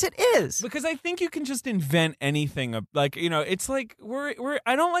not. Yes, it is. Because I think you can just invent anything. Like, you know, it's like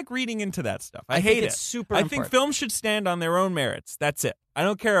I don't like reading into that stuff. I hate think it. it's super I important. think films should stand on their own merits. That's it. I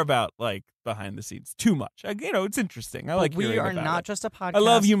don't care about like behind the scenes too much. It's interesting. I like we hearing are about not it. just a podcast. I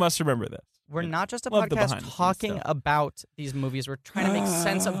love You Must Remember This. We're not just a Love the podcast behind-the-scenes talking stuff. about these movies. We're trying to make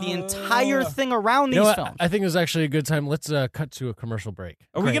sense of the entire thing around You know these what? films. I think it was actually a good time. Let's cut to a commercial break.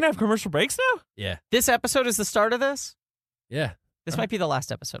 Are we Great. going to have commercial breaks now? Yeah. This episode is the start of this. Yeah. This might be the last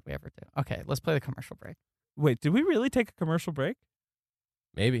episode we ever do. Okay, let's play the commercial break. Wait, did we really take a commercial break?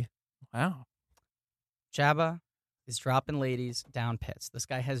 Maybe. Wow. Jabba is dropping ladies down pits. This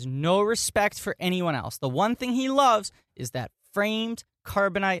guy has no respect for anyone else. The one thing he loves is that framed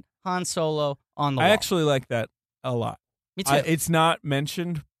carbonite Han Solo on the I wall. actually like that a lot. Me too. It's not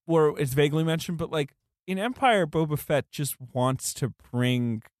mentioned, or it's vaguely mentioned, but like in Empire, Boba Fett just wants to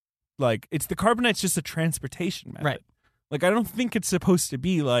bring, like, it's the carbonite's just a transportation method. Right. Like, I don't think it's supposed to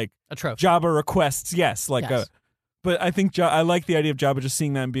be like a trophy. Jabba requests, yes, like Yes. but I think I like the idea of Jabba just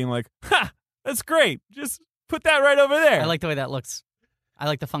seeing that and being like, ha, that's great. Just put that right over there. I like the way that looks. I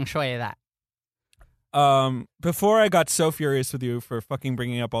like the feng shui of that. Before I got so furious with you for fucking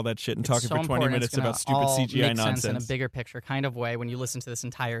bringing up all that shit and talking so for 20 important. minutes It's gonna about stupid all CGI make nonsense. sense in a bigger picture kind of way when you listen to this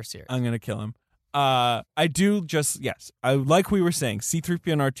entire series. I'm gonna kill him. I do just I like we were saying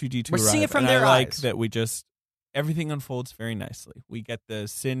C-3PO and R2-D2 We're seeing it from and their I like eyes. that we just everything unfolds very nicely. We get the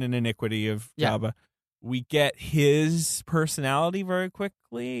sin and iniquity of Yeah. Jabba. We get his personality very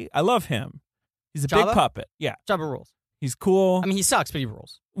quickly. I love him. He's a big Jabba? puppet. Yeah, Jabba rules. he's cool. I mean, he sucks, but he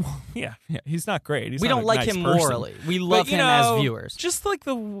rules. yeah. He's not great. He's We not don't a like nice him person. morally. We love you him know, as viewers. Just like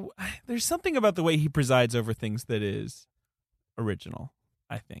there's something about the way he presides over things that is original,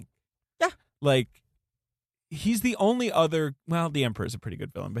 I think. Yeah. Like, he's the only other, well, the Emperor's a pretty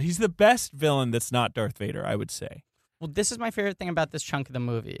good villain, but he's the best villain that's not Darth Vader, I would say. Well, this is my favorite thing about this chunk of the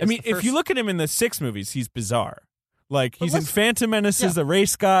movie. I mean, if you look at him in the 6 movies, he's bizarre. Like, But he's in let's- Phantom Menace as a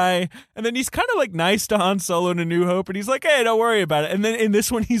race guy, and then he's kind of like nice to Han Solo in A New Hope, and he's like, hey, don't worry about it. And then in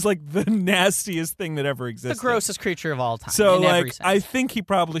this one, he's like the nastiest thing that ever the existed. grossest creature of all time. So, in every like, sense. I think he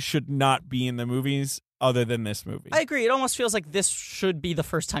probably should not be in the movies other than this movie. I agree. It almost feels like this should be the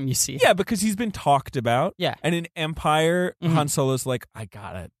first time you see him. Yeah, because he's been talked about. Yeah. And in Empire, Mhm. Han Solo's like, I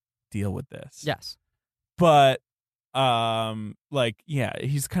gotta deal with this. Yes. But,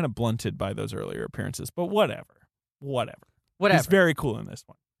 he's kind of blunted by those earlier appearances. But whatever. He's very cool in this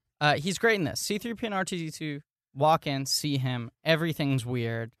one. He's great in this. C-3PO and R2-D2 walk in, see him. Everything's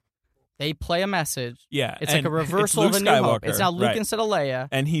weird. They play a message. Yeah, it's like a reversal of A New Hope. It's now Luke instead of Leia.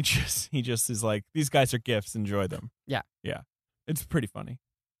 And he just is like, these guys are gifts. Enjoy them. Yeah. It's pretty funny.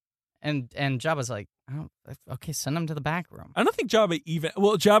 And Jabba's like, okay, send him to the back room. I don't think Jabba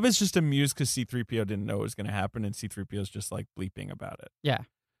Jabba's just amused because C-3PO didn't know it was going to happen, and C-3PO's just like bleeping about it. Yeah.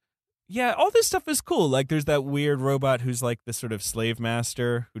 Yeah, all this stuff is cool. Like, there's that weird robot who's like the sort of slave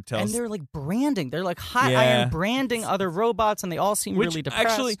master who tells... And they're like branding. They're like hot iron branding other robots, and they all seem really depressed.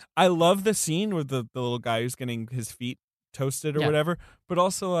 Actually, I love the scene with the little guy who's getting his feet toasted or whatever, but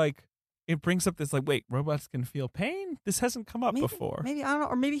also like... It brings up this, like, wait, robots can feel pain? This hasn't come up before. Maybe, I don't know,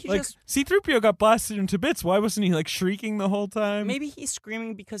 or maybe he like, just... C-3PO got blasted into bits. Why wasn't he, like, shrieking the whole time? Maybe he's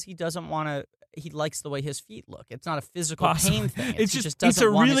screaming because he doesn't want to... He likes the way his feet look. It's not a physical pain thing. It's just it's a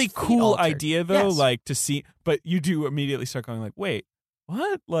really cool idea, though, like, to see... But you do immediately start going, like, wait,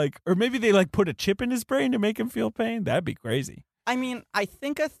 what? Like, or maybe they, like, put a chip in his brain to make him feel pain? That'd be crazy. I mean, I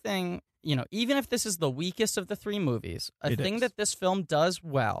think a thing... You know, even if this is the weakest of the three movies, a thing that this film does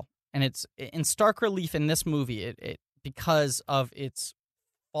well... And it's in stark relief in this movie, it because of its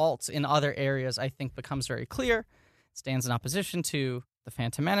faults in other areas, I think becomes very clear. It stands in opposition to the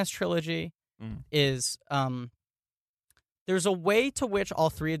Phantom Menace trilogy, is there's a way to which all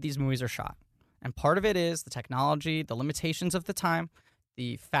three of these movies are shot. And part of it is the technology, the limitations of the time,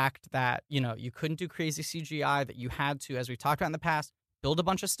 the fact that, you know, you couldn't do crazy CGI, that you had to, as we've talked about in the past, build a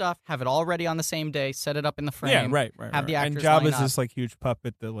bunch of stuff, have it all ready on the same day, set it up in the frame. Yeah, right. Have the actors and line Jabba's up. this like huge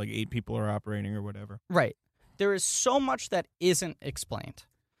puppet that like 8 people are operating or whatever. Right. There is so much that isn't explained.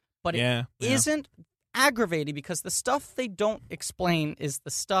 But it isn't aggravating because the stuff they don't explain is the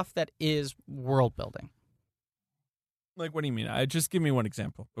stuff that is world building. Like, what do you mean? Just give me one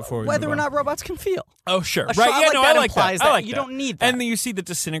example before we Whether move or on. not robots can feel. Oh, sure. A Right. shot Yeah, like no, that I like implies that. I like you that. don't need that. And then you see the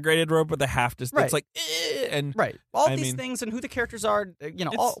disintegrated robot, the half just Right. it's like, and right. All these things and who the characters are, you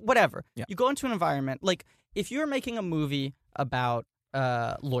know, whatever. Yeah. You go into an environment like if you're making a movie about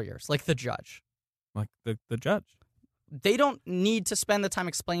lawyers, like The Judge, like the judge. They don't need to spend the time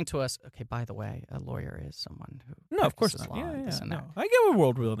explaining to us, okay, by the way, a lawyer is someone who... No, of course not. Law and this and that. I get what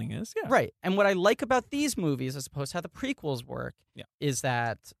world building is, yeah. Right. And what I like about these movies, as opposed to how the prequels work, is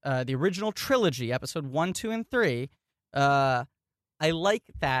that the original trilogy, episode 1, 2, and 3, I like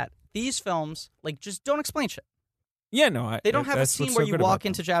that these films, like, just don't explain shit. Yeah, no, they don't have a scene where you walk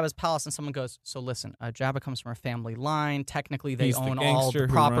into them. Jabba's palace and someone goes, so listen, Jabba comes from a family line. Technically, they He's own the all the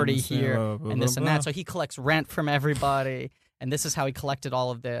property runs, here blah, blah, and this blah, and that. blah. So he collects rent from everybody, and this is how he collected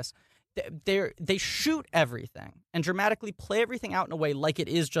all of this. They shoot everything and dramatically play everything out in a way like it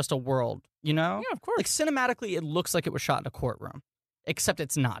is just a world, you know? Yeah, of course. Like, cinematically, it looks like it was shot in a courtroom, except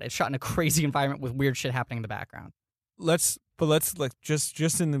it's not. It's shot in a crazy environment with weird shit happening in the background. Let's like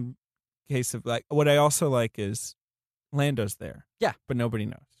just in the case of like what I also like is Lando's there. Yeah. But nobody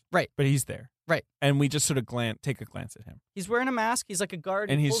knows. Right. But he's there. Right. And we just sort of take a glance at him. He's wearing a mask. He's like a guard.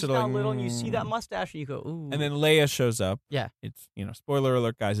 And he he's pulls sort of down like, a little, and you see that mustache, and you go, ooh. And then Leia shows up. Yeah. It's, you know, spoiler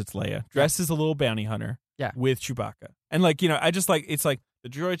alert, guys, it's Leia. Dressed as a little bounty hunter. Yeah. With Chewbacca. And like, you know, I just like, it's like the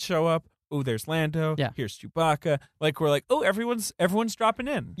droids show up. Oh, there's Lando. Yeah. Here's Chewbacca. Like, we're like, oh, everyone's dropping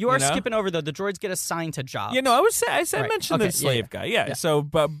in. You are know? skipping over, though. The droids get assigned to jobs. You know, I mentioned the slave guy. Yeah. So,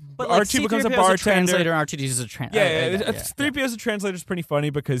 but like, R2 becomes a C-3PO is bartender. Translator, and R2D is a translator. 3PO as a translator is pretty funny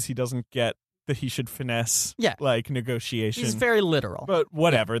because he doesn't get that he should finesse like negotiation. He's very literal. But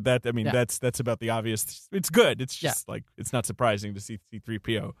whatever. That I mean, that's about the obvious. It's good. It's just like it's not surprising to see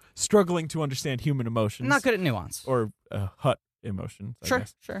C-3PO struggling to understand human emotions. Not good at nuance or Hutt emotions. I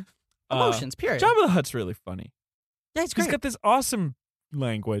guess. Sure. Emotions. Period. Jabba the Hutt's really funny. Yeah, he's great. He's got this awesome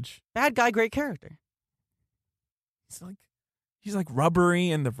language. Bad guy, great character. He's like rubbery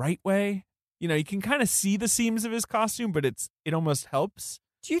in the right way. You know, you can kind of see the seams of his costume, but it almost helps.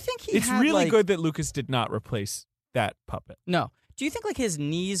 Do you think it's really good that Lucas did not replace that puppet? No. Do you think like his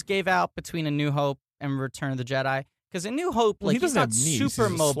knees gave out between A New Hope and Return of the Jedi? Because A New Hope, like, he's not super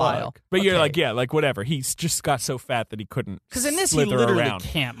mobile. But you're like, like whatever. He's just got so fat that he couldn't. Because in this, he literally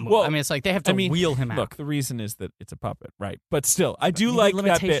can't move. Well, I mean, it's like they have to wheel him out. Look, the reason is that it's a puppet, right? But still, I do like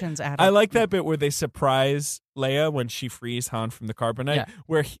that bit. I like that bit where they surprise Leia when she frees Han from the carbonite,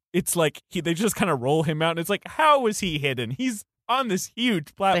 where it's like they just kind of roll him out, and it's like, how was he hidden? He's on this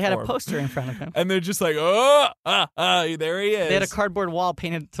huge platform. They had a poster in front of him. And they're just like, there he is. They had a cardboard wall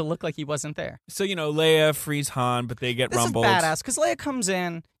painted to look like he wasn't there. So, you know, Leia frees Han, but they get rumbled. This is badass, because Leia comes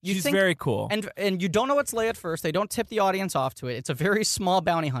in. She's very cool. And you don't know it's Leia at first. They don't tip the audience off to it. It's a very small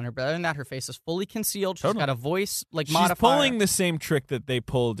bounty hunter, but other than that, her face is fully concealed. She's got a voice, modifier. She's pulling the same trick that they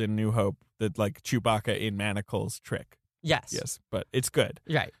pulled in New Hope, that, like, Chewbacca in Manacles trick. Yes, but it's good.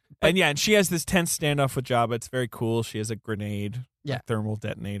 Right. And she has this tense standoff with Jabba. It's very cool. She has a grenade, a thermal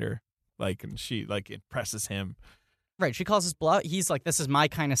detonator, and she impresses him. Right. She calls his bluff. He's like, "This is my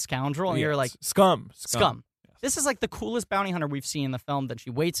kind of scoundrel," and you're like, "Scum." Yes. This is like the coolest bounty hunter we've seen in the film. Then she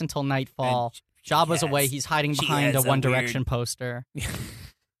waits until nightfall. Jabba's away. He's hiding behind a One Direction poster.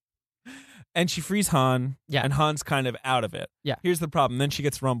 And she frees Han. Yeah. And Han's kind of out of it. Yeah. Here's the problem. Then she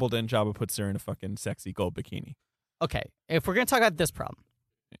gets rumbled, and Jabba puts her in a fucking sexy gold bikini. Okay, if we're gonna talk about this problem,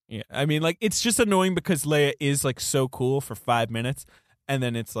 I mean, it's just annoying because Leia is so cool for 5 minutes, and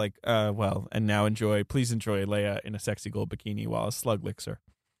then it's like, and now please enjoy Leia in a sexy gold bikini while a slug licks her.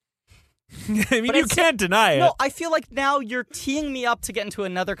 I mean, you can't deny it. No, I feel like now you're teeing me up to get into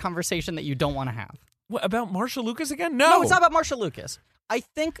another conversation that you don't want to have. What, about Marshall Lucas again? No, it's not about Marshall Lucas. I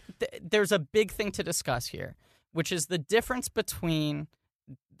think there's a big thing to discuss here, which is the difference between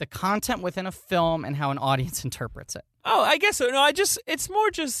the content within a film and how an audience interprets it. Oh, I guess so. No, I just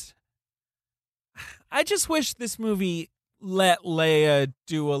wish this movie let Leia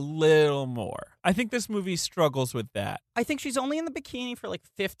do a little more. I think this movie struggles with that. I think she's only in the bikini for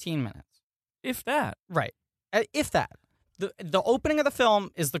 15 minutes. If that. Right. If that. The opening of the film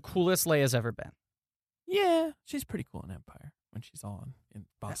is the coolest Leia's ever been. Yeah, she's pretty cool in Empire when she's on in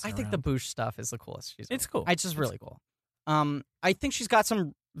Boston. I think the Boosh stuff is the coolest. It's cool. It's just really cool. I think she's got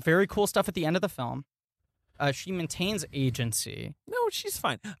some very cool stuff at the end of the film. She maintains agency. No, she's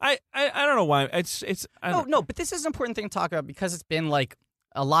fine. I don't know why. No, but this is an important thing to talk about because it's been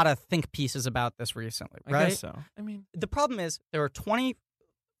a lot of think pieces about this recently, right? I guess so. I mean, the problem is there are 20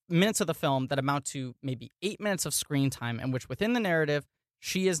 minutes of the film that amount to maybe 8 minutes of screen time in which within the narrative,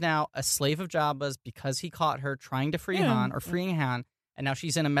 she is now a slave of Jabba's because he caught her trying to free Han or freeing Han, and now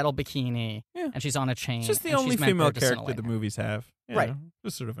she's in a metal bikini and she's on a chain. It's just the only female character the movies have. Right.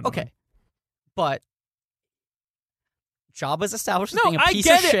 Just sort of annoying. Okay. But Jabba's established as being a piece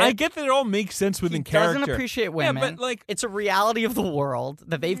of shit. I get that it all makes sense within character. He doesn't appreciate women. Yeah, but it's a reality of the world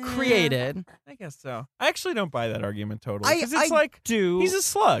that they've created. I guess so. I actually don't buy that argument totally. I do. He's a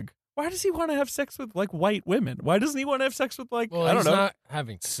slug. Why does he want to have sex with white women? Why doesn't he want to have sex with I don't know. He's not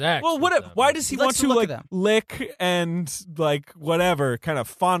having sex. Well, why does he want to lick and whatever, kind of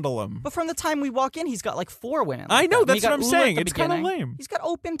fondle them? But from the time we walk in, he's got 4 women. I know, that's what I'm saying. It's kind of lame. He's got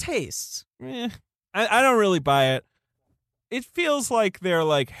open tastes. I don't really buy it. It feels like they're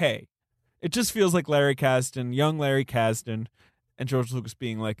hey, it just feels like Larry Kasdan, young Larry Kasdan, and George Lucas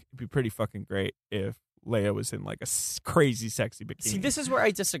being it'd be pretty fucking great if Leia was in a crazy sexy bikini. See, this is where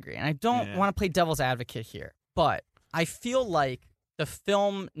I disagree, and I don't want to play devil's advocate here, but I feel like the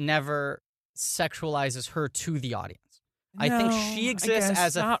film never sexualizes her to the audience. I think she exists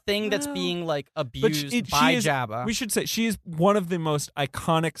as a thing that's being abused by Jabba. We should say she is one of the most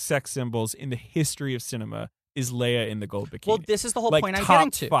iconic sex symbols in the history of cinema. Is Leia in the gold bikini? Well, this is the whole point I'm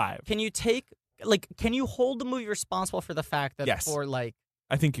getting to. Top 5. Can you take can you hold the movie responsible for the fact that for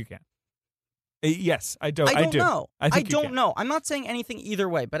I think you can. Yes, I do. I don't know. I don't know. I'm not saying anything either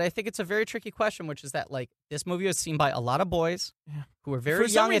way, but I think it's a very tricky question, which is that this movie was seen by a lot of boys who were very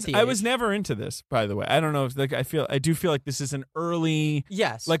young at the age. I was never into this, by the way. I don't know if I do feel like this is an early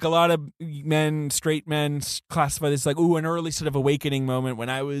yes. A lot of straight men classify this an early sort of awakening moment when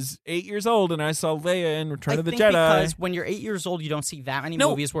I was 8 years old and I saw Leia in Return of the Jedi. Because when you're 8 years old, you don't see that many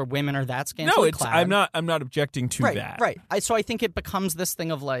movies where women are that scantily clad. I'm not objecting to that. Right. So I think it becomes this thing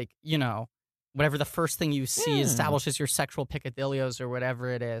of whatever the first thing you see establishes your sexual peccadillos or whatever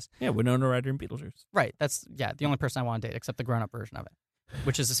it is. Yeah, Winona Ryder and Beetlejuice. Right. That's the only person I want to date, except the grown-up version of it,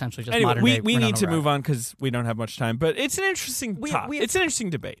 which is essentially just anyway, modern day. We need to move on because we don't have much time. But it's an interesting topic. It's an interesting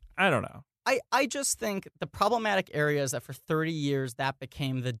debate. I don't know. I just think the problematic area is that for 30 years that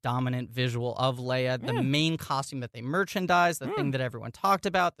became the dominant visual of Leia, the main costume that they merchandised, the thing that everyone talked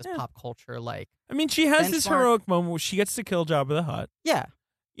about, this pop culture I mean, she has this heroic moment where she gets to kill Jabba the Hutt. Yeah.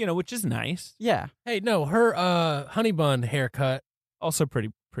 Which is nice. Yeah. Hey, no, her honey bun haircut also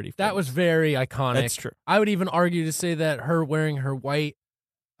pretty funny. That was very iconic. That's true. I would even argue to say that her wearing her white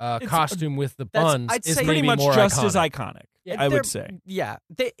costume with the buns is pretty much more just iconic. as iconic. I would say. Yeah.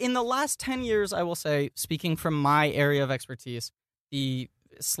 In the last 10 years, I will say, speaking from my area of expertise, the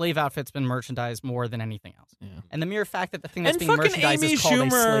slave outfit's been merchandised more than anything else. Yeah. And the mere fact that the thing that's being merchandised is called a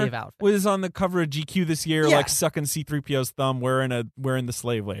slave outfit. Was on the cover of GQ this year, sucking C-3PO's thumb, wearing the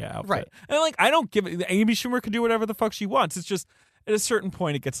slave Leia outfit. Right. And I don't give it. Amy Schumer could do whatever the fuck she wants. It's just at a certain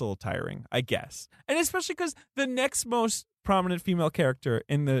point it gets a little tiring, I guess. And especially because the next most prominent female character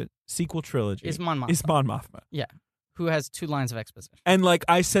in the sequel trilogy is Mon Mothma. Yeah. who has 2 lines of exposition. And like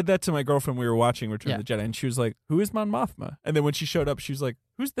I said that to my girlfriend, we were watching Return of the Jedi, and she was like, "Who is Mon Mothma?" And then when she showed up, she was like,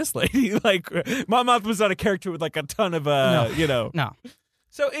 "Who's this lady?" Like Mon Mothma's not a character with like a ton of No.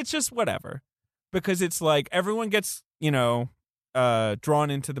 So it's just whatever, because it's like everyone gets drawn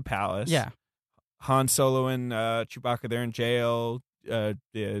into the palace. Yeah. Han Solo and Chewbacca, they're in jail.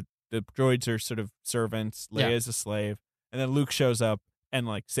 The droids are sort of servants. Leia's a slave, and then Luke shows up and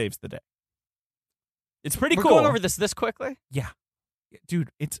like saves the day. It's pretty We're cool. going over this quickly? Yeah. Dude,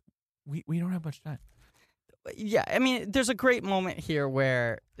 we don't have much time. Yeah, I mean, there's a great moment here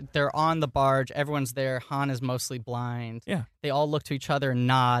where they're on the barge, everyone's there, Han is mostly blind. Yeah. They all look to each other and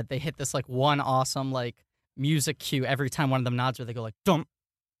nod. They hit this like one awesome like music cue every time one of them nods, where they go like dump.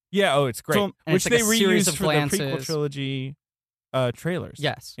 Yeah, oh, it's great. Dump, and which it's like they a series reused of for glances. the prequel trilogy trailers.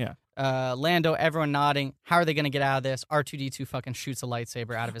 Yes. Yeah. Lando, everyone nodding. How are they going to get out of this? R2-D2 fucking shoots a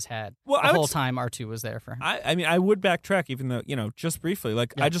lightsaber out of his head. Well, the whole time R2 was there for him. I mean, I would backtrack, even though, just briefly.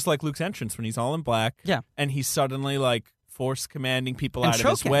 Like, I just like Luke's entrance when he's all in black. Yeah. And he's suddenly, like, force commanding people and out of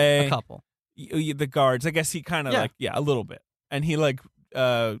his way. A couple. The guards. I guess he kind of, a little bit. And he, like,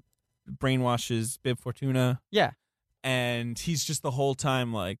 brainwashes Bib Fortuna. Yeah. And he's just the whole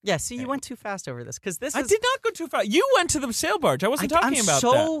time like... Yeah, see, you went too fast over this. Because I did not go too fast. You went to the sail barge. I wasn't talking about that.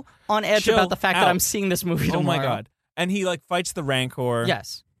 I'm so on edge about the fact that I'm seeing this movie tomorrow. Oh, my God. And he, like, fights the Rancor.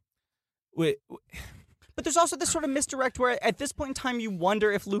 Yes. Wait. But there's also this sort of misdirect where at this point in time you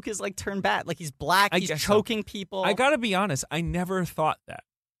wonder if Luke is, like, turned bad. Like, he's black, he's choking people. I gotta be honest. I never thought that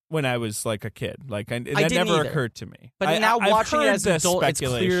when I was, like, a kid. Like, that never either. occurred to me. But now watching it as an adult, it's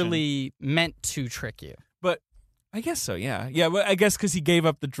speculation. clearly meant to trick you. But... I guess so, yeah. Yeah, well, I guess because he gave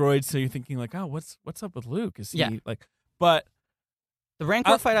up the droids, so you're thinking, like, oh, what's up with Luke? Is he, like... But... The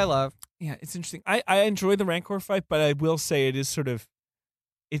Rancor fight I love. Yeah, it's interesting. I enjoy the Rancor fight, but I will say it is sort of...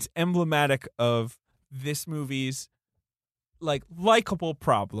 It's emblematic of this movie's, like, likable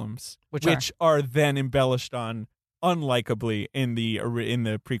problems, which are then embellished on unlikably in the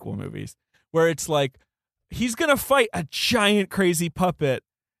prequel movies, where it's like, he's gonna fight a giant crazy puppet.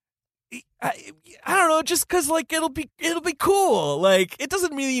 I don't know, just because like it'll be cool. Like it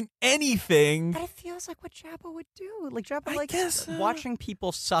doesn't mean anything. But it feels like what Jabba would do. Like Jabba likes guess, watching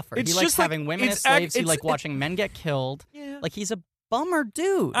people suffer. It's He likes just like- having women it's as slaves. act- He likes it's- watching men get killed. Yeah. Like he's a bummer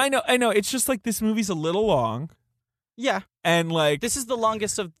dude. I know. It's just like this movie's a little long, Yeah. and like This is the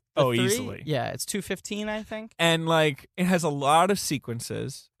longest of the three. easily. Yeah, it's 2:15, I think. and like it has a lot of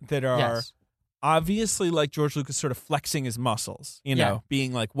sequences that are Yes. obviously like George Lucas sort of flexing his muscles. Yeah.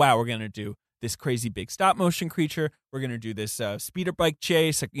 Being like, wow, we're gonna do this crazy big stop motion creature. We're gonna do this speeder bike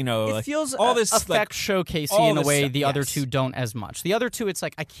chase. Like, It like, feels all this effect like, showcasey all in a this way stuff, the other yes. two don't as much. The other two, it's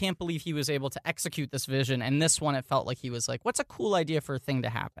like, I can't believe he was able to execute this vision. And this one, it felt like he was like, what's a cool idea for a thing to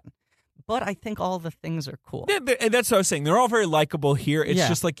happen? But I think all the things are cool. And that's what I was saying. They're all very likable here. It's Yeah.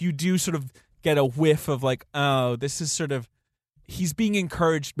 just like you do sort of get a whiff of like, oh, this is sort of he's being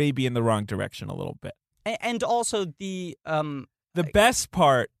encouraged maybe in the wrong direction a little bit. And also the best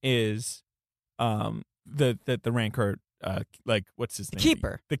part is the Rancor like what's his name?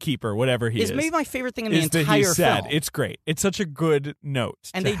 The Keeper, whatever he is. Maybe my favorite thing in the is that entire he's sad. film. It's great. It's such a good note.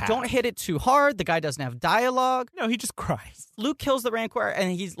 And to they have. don't hit it too hard. The guy doesn't have dialogue. No, he just cries. Luke kills the Rancor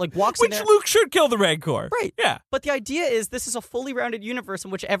and he's like walks Which in there. Luke should kill the Rancor. Right. Yeah. But the idea is this is a fully rounded universe in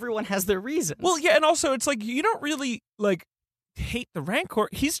which everyone has their reasons. Well, yeah, and also it's like you don't really like hate the Rancor.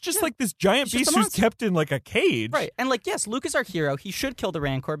 He's just like this giant He's just beast a who's monster. kept in like a cage. Right. And like, yes, Luke is our hero. He should kill the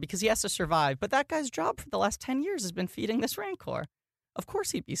Rancor because he has to survive. But that guy's job for the last 10 years has been feeding this Rancor. Of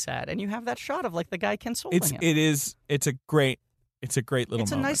course he'd be sad. And you have that shot of like the guy consoling him. It's a great little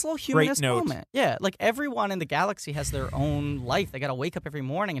It's a moment. nice little humanist Great note. moment. Yeah, like everyone in the galaxy has their own life. They got to wake up every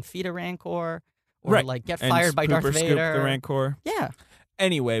morning and feed a Rancor, or Right. like get And fired by Darth Pooper Scoop Vader. the Rancor. Yeah,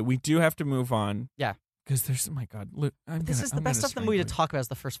 Anyway, we do have to move on. Yeah. Because there's, oh my God, look, this is the best stuff in the movie to talk about is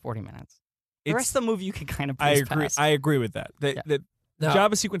the first 40 minutes. The rest of the movie you can kind of breeze past. I agree with that. The No.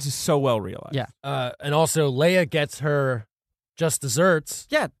 Jabba sequence is so well realized. Yeah. And also, Leia gets her just desserts.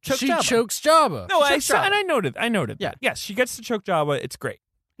 Yeah, She Jabba. chokes Jabba. No, She chokes Jabba. I noted Yeah. that. Yes, she gets to choke Jabba. It's great.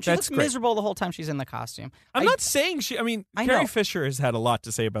 She That's looks great. miserable the whole time she's in the costume. I'm not saying she. I mean, I Carrie know. Fisher has had a lot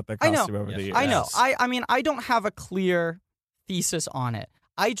to say about that I know. costume over the years. I know. Yes. I mean, I don't have a clear thesis on it.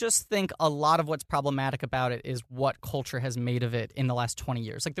 I just think a lot of what's problematic about it is what culture has made of it in the last 20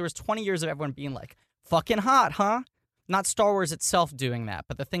 years. Like, there was 20 years of everyone being like, fucking hot, huh? Not Star Wars itself doing that,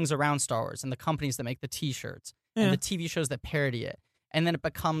 but the things around Star Wars and the companies that make the T-shirts and the TV shows that parody it. And then it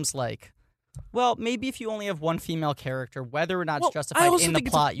becomes like, well, maybe if you only have one female character, whether or not it's I justified also in the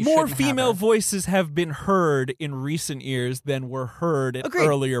think plot, you more shouldn't have female her. voices have been heard in recent years than were heard at Agreed.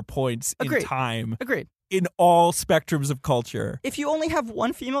 earlier points Agreed. in time. Agreed. in all spectrums of culture. If you only have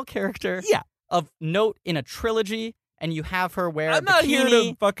one female character of note in a trilogy and you have her wear I'm a not bikini, here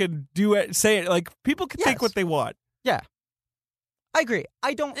to fucking do it, say it. Like, people can think what they want. Yeah. I agree.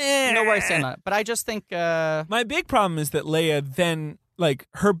 I don't know where I stand on it, but I just think... My big problem is that Leia then, like,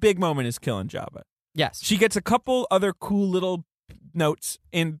 her big moment is killing Jabba. Yes. She gets a couple other cool little notes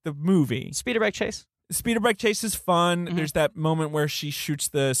in the movie. Speeder bike chase. Speeder bike chase is fun. Mm-hmm. There's that moment where she shoots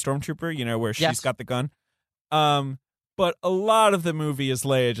the stormtrooper, where she's got the gun. But a lot of the movie is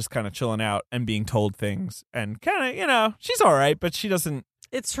Leia just kind of chilling out and being told things. And kind of, she's all right, but she doesn't...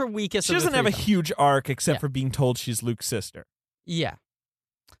 It's her weakest She doesn't have a huge arc except for being told she's Luke's sister. Yeah.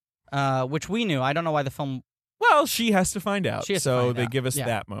 Which we knew. I don't know why the film... Well, she has to find out. So they give us Yeah.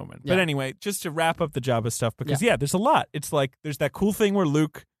 that moment. Yeah. But anyway, just to wrap up the Jabba stuff, because, there's a lot. It's like, there's that cool thing where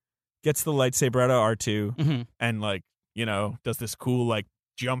Luke gets the lightsaber out of R2 and, like, does this cool, like,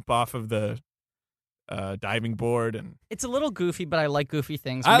 jump off of the diving board. And it's a little goofy, but I like goofy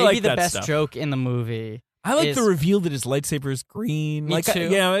things. I Maybe like the that best stuff. joke in the movie. I like the reveal that his lightsaber is green. Me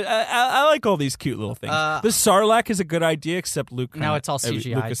too. I like all these cute little things. The Sarlacc is a good idea, except Luke. Now it's all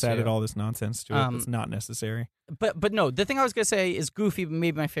CGI. Lucas added all this nonsense to it that's not necessary. But no, the thing I was gonna say is goofy. But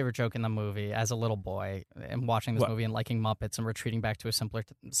maybe my favorite joke in the movie as a little boy and watching this movie and liking Muppets and retreating back to a simpler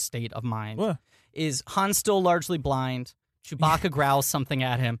state of mind is Han's still largely blind. Chewbacca growls something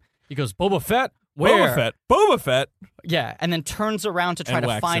at him. He goes, "Boba Fett." Where? Boba Fett. Yeah, and then turns around to try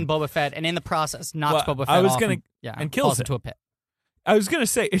to find Boba Fett, and in the process knocks Boba Fett off and kills into a pit. I was gonna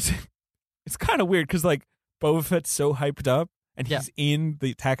say it's kind of weird because like Boba Fett's so hyped up, and he's in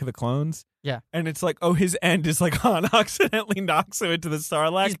the Attack of the Clones. Yeah, and it's like, his end is like Han accidentally knocks him into the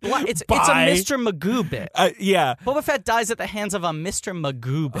Sarlacc. It's a Mr. Magoo bit. Yeah, Boba Fett dies at the hands of a Mr.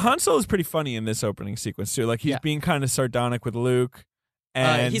 Magoo bit. Han Solo is pretty funny in this opening sequence too. Like he's being kind of sardonic with Luke.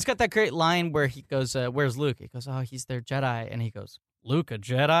 And he's got that great line where he goes, "Where's Luke?" He goes, "Oh, he's their Jedi." And he goes, "Luke, a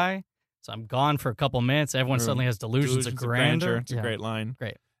Jedi? So I'm gone for a couple minutes. Everyone suddenly has delusions of grandeur." It's a great line.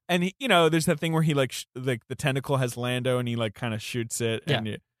 Great. And he, there's that thing where he like the tentacle has Lando, and he like kind of shoots it.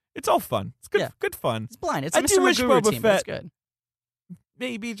 And it's all fun. It's good. Good fun. It's blind. It's a I Mr. do wish Magoo Boba routine, Fett it's good.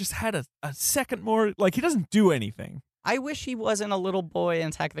 Maybe just had a second more. Like he doesn't do anything. I wish he wasn't a little boy in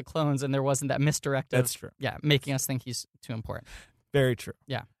Attack of the Clones, and there wasn't that misdirective. That's true. Yeah, making us think he's too important. Very true.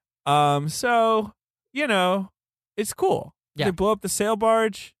 Yeah. So, it's cool. Yeah. They blow up the sail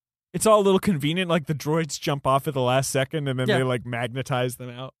barge. It's all a little convenient. Like the droids jump off at the last second and then they like magnetize them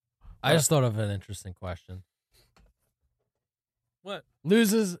out. I just thought of an interesting question. What? He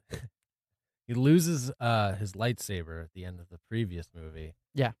loses his lightsaber at the end of the previous movie.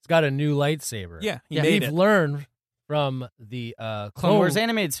 Yeah. He's got a new lightsaber. Yeah. We've learned from the Clone Wars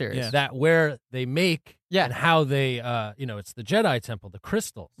animated series that where they make and how they it's the Jedi temple, the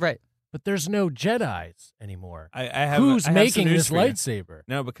crystals. Right. But there's no Jedis anymore. Who's making this lightsaber?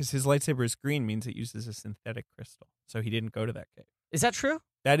 No, because his lightsaber is green means it uses a synthetic crystal. So he didn't go to that cave. Is that true?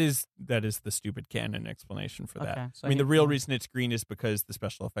 That is the stupid canon explanation for that. Okay, so the real reason it's green is because the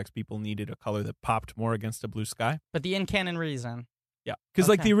special effects people needed a color that popped more against a blue sky. But the in-canon reason. Yeah. Because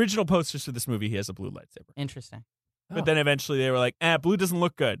like the original posters for this movie, he has a blue lightsaber. Interesting. But then eventually they were like, blue doesn't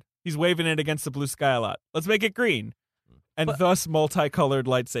look good. He's waving it against the blue sky a lot. Let's make it green. And thus multicolored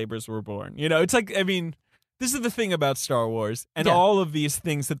lightsabers were born. It's like, this is the thing about Star Wars and all of these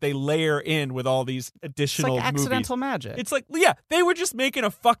things that they layer in with all these additional it's like accidental movies. Magic. It's like, they were just making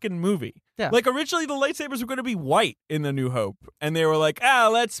a fucking movie. Yeah. Like originally the lightsabers were going to be white in The New Hope. And they were like,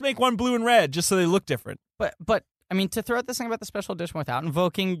 let's make one blue and red just so they look different. But to throw out this thing about the special edition without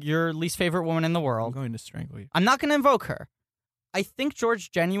invoking your least favorite woman in the world. I'm going to strangle you. I'm not going to invoke her. I think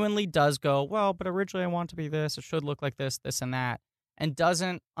George genuinely does go, well, but originally I want to be this. It should look like this, this, and that. And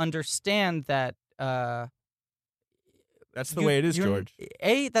doesn't understand that... that's the way it is, George.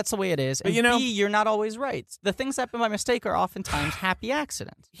 A, that's the way it is. And but, B, you're not always right. The things that happen by mistake are oftentimes happy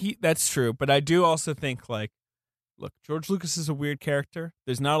accidents. That's true. But I do also think, like, look, George Lucas is a weird character.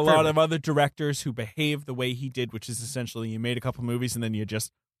 There's not a lot of other directors who behave the way he did, which is essentially you made a couple movies and then you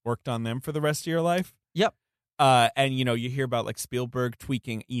just worked on them for the rest of your life. Yep. And, you hear about, like, Spielberg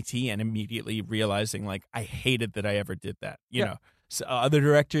tweaking E.T. and immediately realizing, like, I hated that I ever did that. You know, so other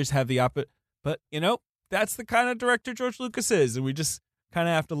directors have the opposite. But, that's the kind of director George Lucas is, and we just kind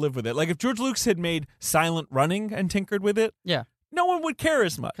of have to live with it. Like, if George Lucas had made Silent Running and tinkered with it, no one would care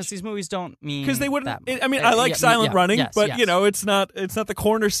as much. Because these movies don't mean because they wouldn't. That I like Silent Running, but yes. It's not the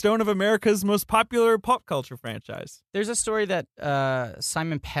cornerstone of America's most popular pop culture franchise. There's a story that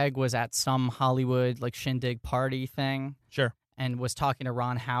Simon Pegg was at some Hollywood like shindig party thing, sure, and was talking to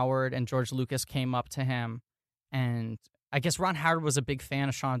Ron Howard, and George Lucas came up to him and I guess Ron Howard was a big fan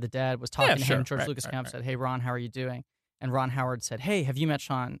of Shaun of the Dead, was talking to him. George Lucas came up and said, hey, Ron, how are you doing? And Ron Howard said, hey, have you met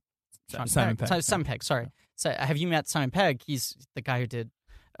Simon Pegg? Simon Pegg, sorry. So, have you met Simon Pegg? He's the guy who did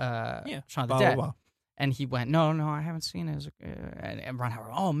Shaun of the Dead. And he went, no, I haven't seen it. And Ron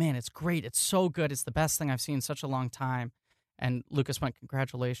Howard, oh, man, it's great. It's so good. It's the best thing I've seen in such a long time. And Lucas went,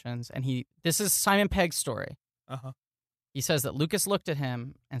 congratulations. And this is Simon Pegg's story. Uh-huh. He says that Lucas looked at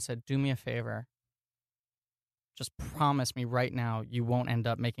him and said, do me a favor. Just promise me right now you won't end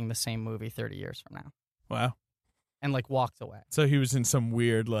up making the same movie 30 years from now. Wow. And, walked away. So he was in some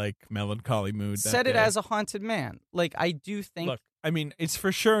weird, melancholy mood. Said it as a haunted man. I do think... Look, I mean, it's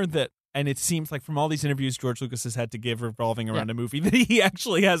for sure that... And it seems like from all these interviews George Lucas has had to give revolving around a movie that he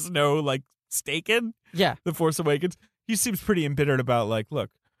actually has no, stake in. Yeah. The Force Awakens. He seems pretty embittered about, look,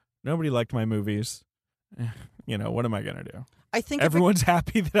 nobody liked my movies. What am I going to do? I think everyone's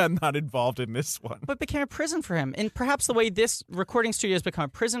happy that I'm not involved in this one. But it became a prison for him. And perhaps the way this recording studio has become a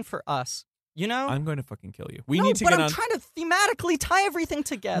prison for us. I'm going to fucking kill you. I'm trying to thematically tie everything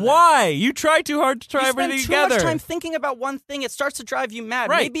together. Why? You try too hard to tie everything together. You spend too much time thinking about one thing. It starts to drive you mad.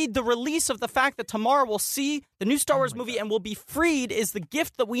 Right. Maybe the release of the fact that tomorrow we'll see the new Star Wars movie and we'll be freed is the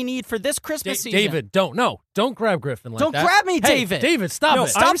gift that we need for this Christmas season. David, don't grab Griffin like that. Don't grab me, David. David, stop it.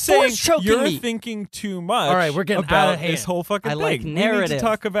 Stop force choking you're me. Thinking too much. All right, we're getting about out of hand. This whole fucking thing. Like narrative. We need to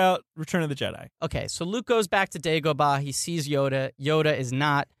talk about Return of the Jedi. Okay, so Luke goes back to Dagobah. He sees Yoda. Yoda is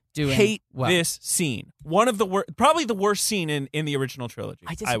not doing hate well. This scene. One of the probably the worst scene in the original trilogy.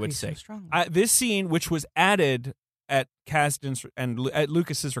 I would say. So strongly. This scene, which was added at Kasdan's and at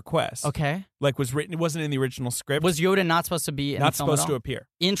Lucas's request. Okay. Was written. It wasn't in the original script. Was Yoda not supposed to be in not the film supposed at to all? appear?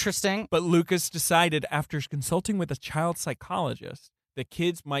 Interesting. But Lucas decided after consulting with a child psychologist that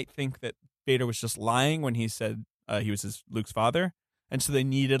kids might think that Vader was just lying when he said he was Luke's father, and so they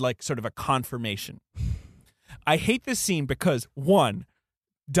needed sort of a confirmation. I hate this scene because one,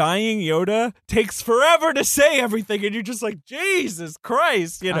 dying Yoda takes forever to say everything, and you're just like, Jesus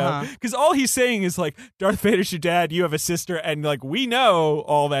Christ, because all he's saying is Darth Vader's your dad, you have a sister, and we know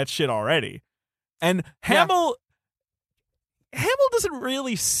all that shit already. And Hamill doesn't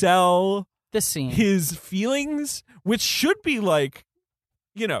really sell this scene his feelings, which should be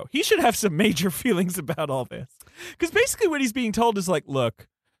he should have some major feelings about all this, because basically what he's being told is look,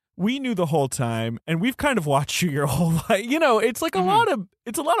 we knew the whole time, and we've kind of watched you your whole life.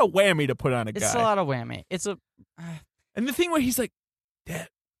 It's a lot of whammy to put on a guy. It's a lot of whammy. And the thing where he's like, there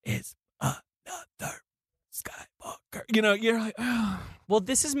is another Skywalker. You're like, oh. Well,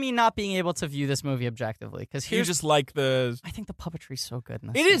 this is me not being able to view this movie objectively, because you just I think the puppetry's so good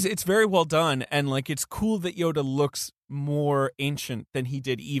in this. It is. It's very well done, and it's cool that Yoda looks more ancient than he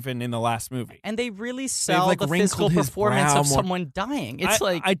did even in the last movie. And they really sell the physical performance of someone dying. It's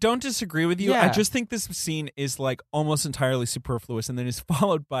I don't disagree with you. Yeah. I just think this scene is almost entirely superfluous, and then is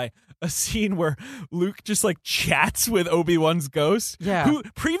followed by a scene where Luke just chats with Obi-Wan's ghost, who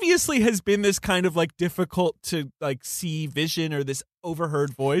previously has been this kind of difficult to see vision or this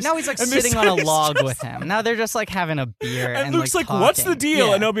overheard voice. Now he's sitting on a log with him. Now they're just having a beer and Luke's talking. What's the deal?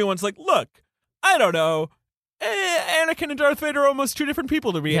 Yeah. And Obi-Wan's look, I don't know. Anakin and Darth Vader are almost two different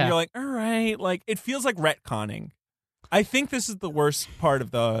people to me. And you're like, all right. It feels like retconning. I think this is the worst part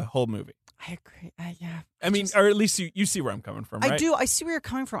of the whole movie. I agree. Or at least you see where I'm coming from, right? I do. I see where you're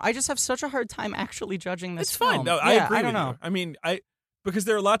coming from. I just have such a hard time actually judging this film. It's fine. No, I agree I don't with know. You. I mean, because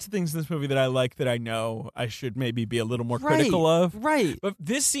there are lots of things in this movie that I like that I know I should maybe be a little more critical of. Right. But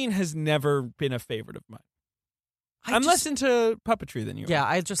this scene has never been a favorite of mine. I'm less into puppetry than you are. Yeah,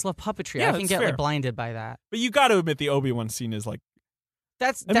 I just love puppetry. Yeah, I can get blinded by that. But you got to admit the Obi-Wan scene is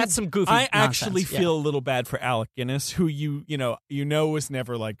that's some goofy I nonsense. actually feel a little bad for Alec Guinness, who you know was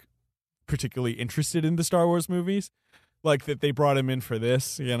never particularly interested in the Star Wars movies. That they brought him in for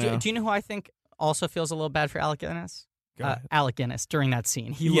this, Do you know who I think also feels a little bad for Alec Guinness? Alec Guinness during that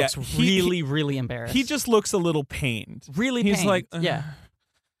scene. He looks really embarrassed. He just looks a little pained. Really pained. He's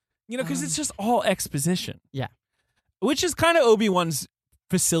because it's just all exposition. Yeah. Which is kind of Obi-Wan's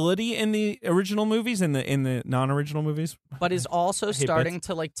facility in the original movies, in the non-original movies. But is also starting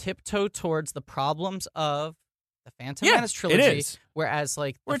to tiptoe towards the problems of the Phantom Menace trilogy. It is. Whereas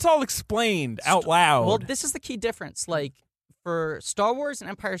where it's all explained out loud. Well, this is the key difference. For Star Wars and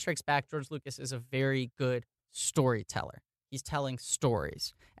Empire Strikes Back, George Lucas is a very good storyteller. He's telling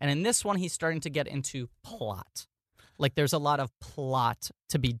stories. And in this one, he's starting to get into plot. There's a lot of plot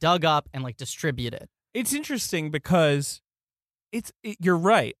to be dug up and distributed. It's interesting because you're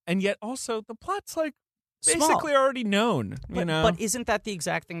right, and yet also the plot's basically already known. But isn't that the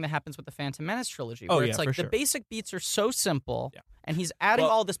exact thing that happens with the Phantom Menace trilogy? Where it's like for the sure. basic beats are so simple, and he's adding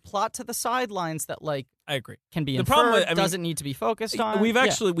all this plot to the sidelines that I agree. Can be The inferred, problem with, doesn't need to be focused on.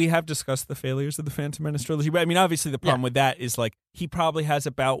 We have discussed the failures of the Phantom Menace trilogy, but I mean, obviously the problem with that is he probably has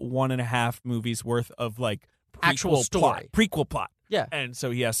about 1.5 movies worth of actual story, prequel plot. Yeah, and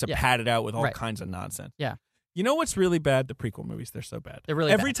so he has to pad it out with all kinds of nonsense. Yeah. You know what's really bad? The prequel movies. They're so bad. They're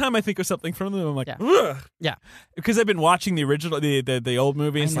really Every bad. time I think of something from them, I'm like, ugh. Yeah. Because I've been watching the original, the old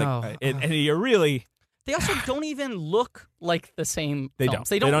movies. I know. And you're really... They also don't even look like the same They films. don't.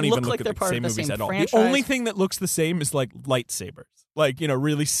 They don't even look like they're part of the movies same at all. franchise. The only thing that looks the same is lightsabers.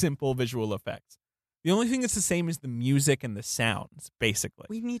 Really simple visual effects. The only thing that's the same is the music and the sounds, basically.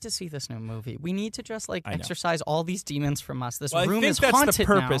 We need to see this new movie. We need to just exercise all these demons from us. This room I think is that's haunted the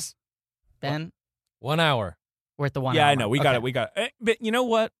purpose. now. Ben, 1 hour. we're at the 1 hour. Yeah, I know. We got Okay. it. But you know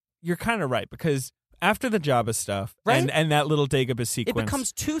what? You're kind of right, because after the Jabba stuff and that little Dagobah sequence, It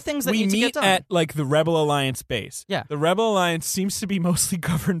becomes two things that we need to get meet done. at the Rebel Alliance base. Yeah. The Rebel Alliance seems to be mostly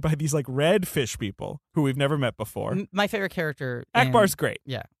governed by these red fish people who we've never met before. My favorite character. Akbar's great.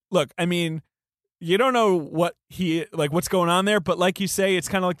 Yeah. Look, I mean, you don't know what what's going on there, but like you say, it's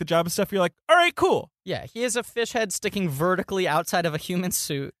kind of like the Jabba stuff. You're like, all right, cool. Yeah, he has a fish head sticking vertically outside of a human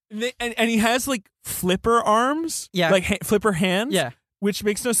suit. And he has flipper arms. Yeah. Flipper hands. Yeah. Which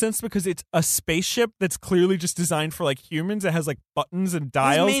makes no sense because it's a spaceship that's clearly just designed for humans. It has buttons and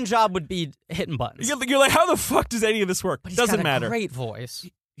dials. His main job would be hitting buttons. You're like, how the fuck does any of this work? But he's Doesn't got a matter. great voice.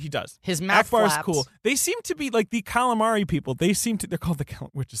 He does. His mouth Akbar's flaps. cool. They seem to be the calamari people. They're called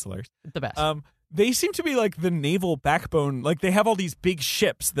which is hilarious. The best. They seem to be the naval backbone. They have all these big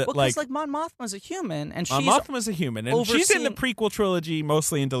ships that because Mon Mothma's a human, and she's Mon Mothma's a human, and she's in the prequel trilogy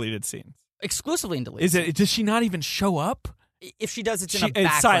mostly in deleted scenes. Exclusively in deleted scenes. Does she not even show up? If she does, it's in a background.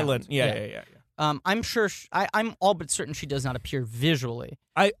 It's silent. Yeah. I'm sure. I'm all but certain she does not appear visually.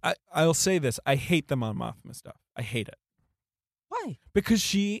 I'll say this: I hate the Mon Mothma stuff. I hate it. Why? Because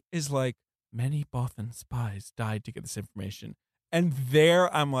she is many Bothan spies died to get this information, and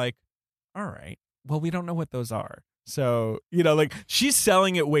there I'm like, all right, well, we don't know what those are, so she's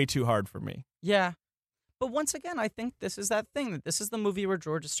selling it way too hard for me. Yeah. But once again, I think this is that thing that this is the movie where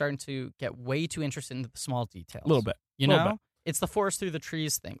George is starting to get way too interested in the small details. A little bit. You Little know? bit. It's the forest through the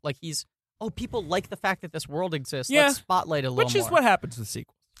trees thing. People like the fact that this world exists. Yeah. Let's spotlight it a little more. Which is what happens with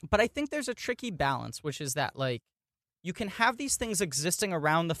sequels. But I think there's a tricky balance, which is that you can have these things existing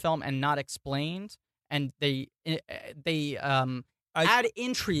around the film and not explained, and they add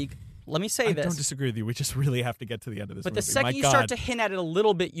intrigue. Let me say this. I don't disagree with you. We just really have to get to the end of this But movie. the second you start to hint at it a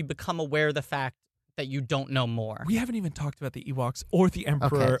little bit, you become aware of the fact that you don't know more. We haven't even talked about the Ewoks or the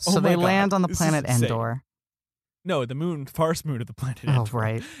Emperor. Okay, so they land on the planet Endor. No, the forest moon of the planet Oh, Endor.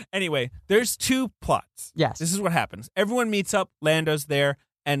 right. Anyway, there's two plots. Yes. This is what happens. Everyone meets up, Lando's there,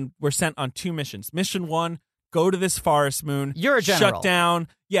 and we're sent on 2 missions. Mission 1, go to this forest moon. You're a general. Shut down.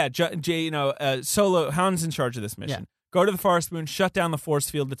 Yeah, Solo, Han's in charge of this mission. Yeah. Go to the forest moon, shut down the force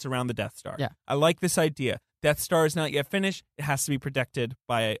field that's around the Death Star. Yeah. I like this idea. Death Star is not yet finished. It has to be protected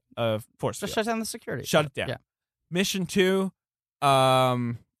by a force Just field. shut down the security. Shut it down. Yeah. Mission 2,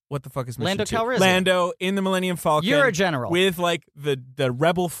 what the fuck is mission Lando 2? Calrissian. Lando in the Millennium Falcon. You're a general. With the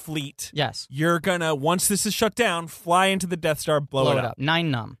rebel fleet. Yes. You're gonna, once this is shut down, fly into the Death Star, blow it up.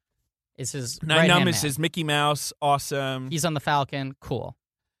 Nine Numb is his Nine right-hand Numb is man. his Mickey Mouse. Awesome. He's on the Falcon. Cool.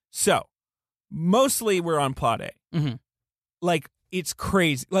 So, mostly we're on plot A. Mm-hmm. It's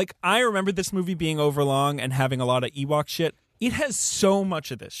crazy. I remember this movie being overlong and having a lot of Ewok shit. It has so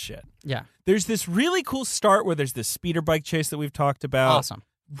much of this shit. Yeah. There's this really cool start where there's this speeder bike chase that we've talked about. Awesome.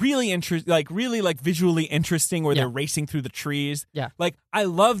 Really visually interesting where they're racing through the trees. Yeah. I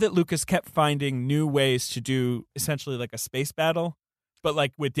love that Lucas kept finding new ways to do essentially a space battle,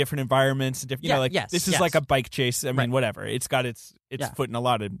 but with different environments and different, this is like a bike chase. I mean, whatever. It's got its foot in a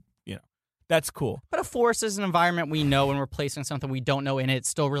lot of, that's cool. But a forest is an environment we know, and we're placing something we don't know in it. It's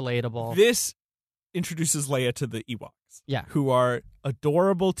still relatable. This introduces Leia to the Ewoks. Yeah. Who are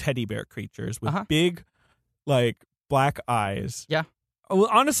adorable teddy bear creatures with big, black eyes. Yeah. Well,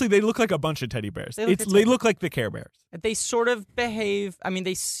 honestly, they look like a bunch of teddy bears. They look like the Care Bears. They sort of behave. I mean,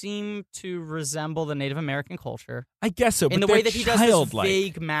 they seem to resemble the Native American culture. I guess so. But in the way that he does this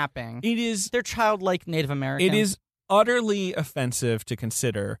vague mapping. They're childlike Native American. It is utterly offensive to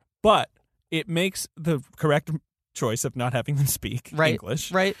consider, but it makes the correct choice of not having them speak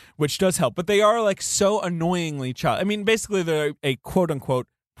English, right? Which does help. But they are so annoyingly child. I mean, basically, they're a quote unquote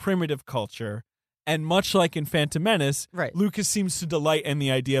primitive culture. And much like in Phantom Menace, Lucas seems to delight in the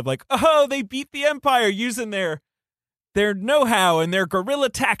idea of they beat the Empire using their know-how and their guerrilla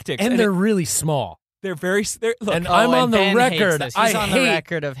tactics. And they're really small. They're very. Look, and I'm on the Ben record. hates this. He's I on hate the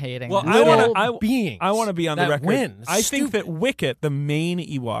record of hating. Well, this. I want to be on the that record. win. I think Stupid. that Wicket, the main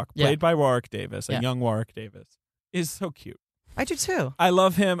Ewok, played by Warwick Davis, a young Warwick Davis, is so cute. I do too. I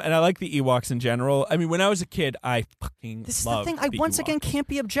love him, and I like the Ewoks in general. I mean, when I was a kid, I fucking This is loved the thing. I once Ewoks. again can't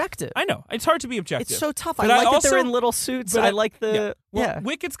be objective. I know it's hard to be objective. It's so tough. But I like that they're also- in little suits. but I like the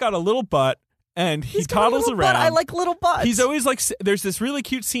Wicket's got a little butt, and he He's got a toddles little around. butt. I like little butts. He's always like. There's this really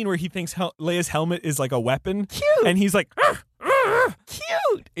cute scene where he thinks Leia's helmet is like a weapon, cute. and he's like,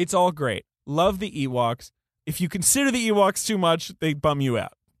 Cute. It's all great. Love the Ewoks. If you consider the Ewoks too much, they bum you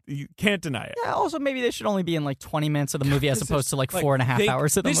out. You can't deny it. Yeah. Also, maybe they should only be in like 20 minutes of the movie as This opposed is, to like 4.5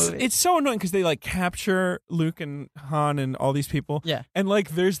 hours of the movie. It's so annoying because they like capture Luke and Han and all these people. Yeah. And like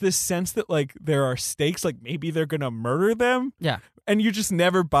there's this sense that like there are stakes, like maybe they're gonna murder them. Yeah. And you just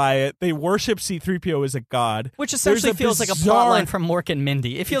never buy it. They worship C-3PO as a god. Which essentially feels like a plot line from Mork and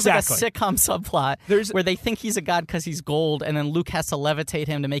Mindy. It feels like a sitcom subplot where they think he's a god because he's gold, and then Luke has to levitate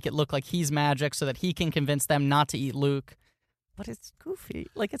him to make it look like he's magic so that he can convince them not to eat Luke. But it's goofy.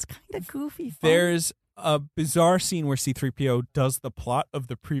 Like, it's kind of goofy fun. There's a bizarre scene where C-3PO does the plot of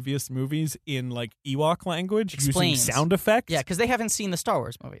the previous movies in like Ewok language Explains. using sound effects. Yeah, because they haven't seen the Star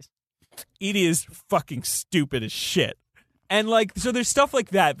Wars movies. It is fucking stupid as shit. And like, so there's stuff like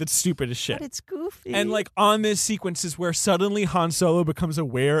that that's stupid as shit. But it's goofy. And like on this sequences where suddenly Han Solo becomes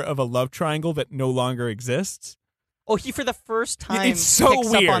aware of a love triangle that no longer exists. Oh, he for the first time it's so picks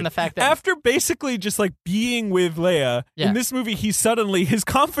weird. up on the fact that after basically just like being with Leia in this movie, he suddenly his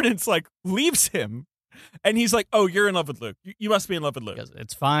confidence like leaves him, and he's like, "Oh, you're in love with Luke. You must be in love with Luke."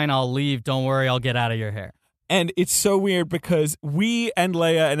 It's fine. I'll leave. Don't worry. I'll get out of your hair. And it's so weird because we and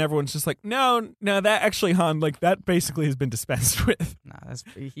Leia and everyone's just like, no, that actually Han, like that basically has been dispensed with. No,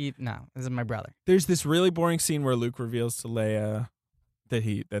 this is my brother. There's this really boring scene where Luke reveals to Leia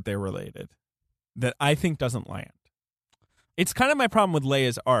that they're related, that I think doesn't land. It's kind of my problem with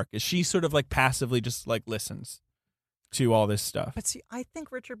Leia's arc, is she sort of like passively just like listens to all this stuff. But see, I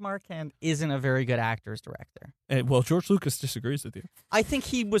think Richard Marquand isn't a very good actor's director. Well, George Lucas disagrees with you. I think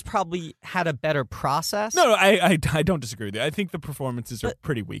he was probably had a better process. No, I don't disagree with you. I think the performances are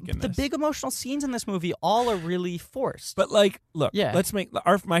pretty weak in this. The big emotional scenes in this movie all are really forced. But like, look, let's make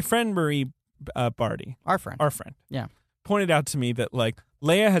my friend Marie Barty, our friend, pointed out to me that like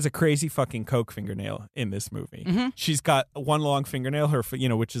Leia has a crazy fucking Coke fingernail in this movie. Mm-hmm. She's got one long fingernail,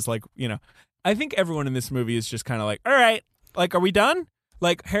 which is like, I think everyone in this movie is just kind of like, all right, like, are we done?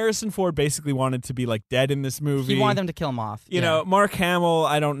 Like, Harrison Ford basically wanted to be like dead in this movie. He wanted them to kill him off. You know, Mark Hamill,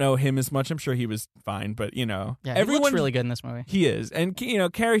 I don't know him as much. I'm sure he was fine, but everyone he looks really good in this movie. He is, and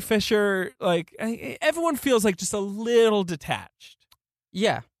Carrie Fisher, like everyone feels like just a little detached.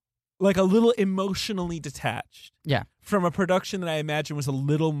 Yeah. Like a little emotionally detached. Yeah. From a production that I imagine was a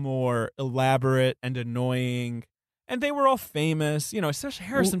little more elaborate and annoying. And they were all famous. Especially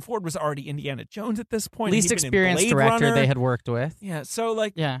Harrison Ford was already Indiana Jones at this point. Least experienced director Runner. they had worked with. Yeah. So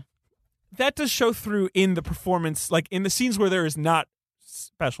like, that does show through in the performance, like in the scenes where there is not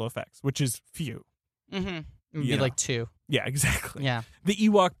special effects, which is few. Mm-hmm. Maybe like 2. Yeah, exactly. Yeah. The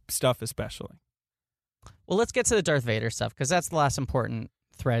Ewok stuff especially. Well, let's get to the Darth Vader stuff, because that's the last important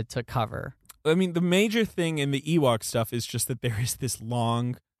thread to cover. I mean, the major thing in the Ewok stuff is just that there is this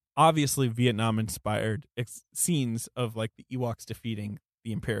long, obviously Vietnam-inspired scenes of like the Ewoks defeating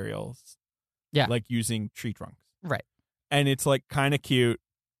the Imperials. Yeah. Like using tree trunks. Right. And it's like kind of cute.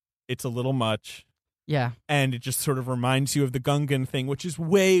 It's a little much. Yeah. And it just sort of reminds you of the Gungan thing, which is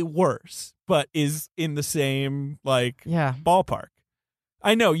way worse, but is in the same like ballpark.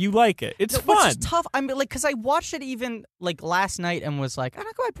 I know you like it. It's fun. It's tough. I mean, like, because I watched it even like last night and was like, I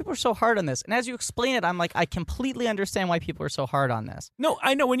don't know why people are so hard on this. And as you explain it, I'm like, I completely understand why people are so hard on this. No,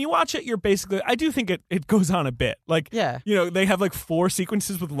 I know when you watch it, you're basically. I do think it goes on a bit. Like, they have like 4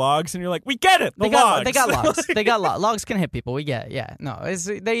 sequences with logs, and you're like, we get it. They got logs. They got logs. Logs can hit people. We get it. Yeah. No,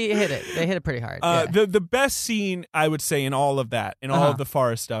 they hit it. They hit it pretty hard. The best scene I would say in all of that, in all of the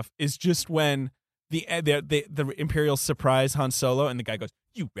forest stuff, is just when the Imperials surprise Han Solo, and the guy goes,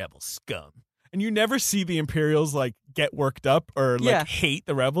 "You rebel scum," and you never see the Imperials like get worked up or like hate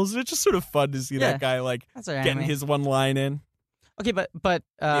the rebels. It's just sort of fun to see that guy like getting his one line in. Okay, but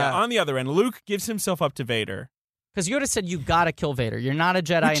on the other end, Luke gives himself up to Vader because Yoda said you gotta kill Vader. You're not a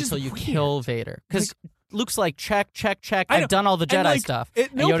Jedi until you kill Vader. Because Luke's like, check. I've done all the Jedi stuff.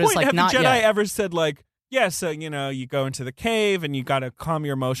 At no Yoda's point like, have not the Jedi yet. ever said like, yes, you go into the cave and you got to calm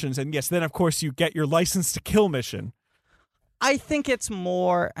your emotions, and yes, then of course you get your license to kill mission. I think it's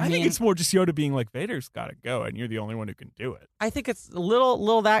more. I think it's more just Yoda being like, Vader's got to go, and you're the only one who can do it. I think it's a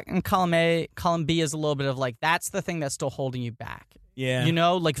little that, and column A, column B is a little bit of like, that's the thing that's still holding you back. Yeah. You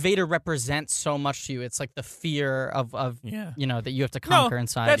know, like Vader represents so much to you. It's like the fear of you know, that you have to conquer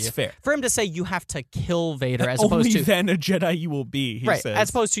inside that's you. That's fair. For him to say you have to kill Vader as Only opposed to then a Jedi you will be, he says. As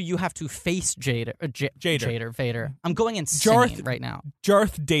opposed to you have to face Vader. I'm going insane right now.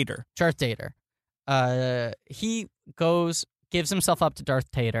 Darth Vader. He gives himself up to Darth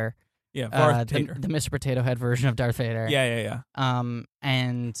Tater. Yeah, Darth Tater. The Mr. Potato Head version of Darth Vader. Yeah.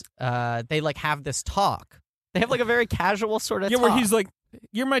 And they like have this talk. They have like a very casual sort of talk. Yeah, where he's like,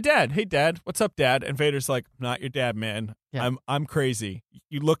 "You're my dad. Hey, Dad. What's up, Dad?" And Vader's like, "I'm not your dad, man. Yeah. I'm crazy.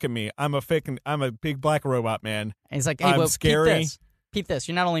 You look at me. I'm a big black robot, man. And he's like, "Hey, I'm scary. Peep this.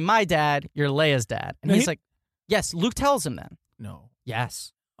 You're not only my dad, you're Leia's dad." And he's like, "Yes." Luke tells him then. No.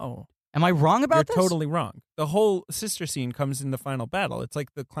 Yes. Oh. Am I wrong about this? You're totally wrong. The whole sister scene comes in the final battle. It's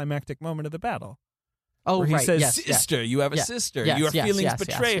like the climactic moment of the battle. Oh, where he right. says, Yes, "Sister, you have a sister. Your feelings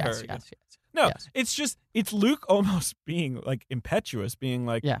betray her." No, it's Luke almost being like impetuous, being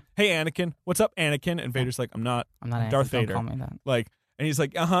like, "Hey, Anakin, what's up, Anakin?" And Vader's like, I'm not Darth Vader. Don't call me that. Like, and he's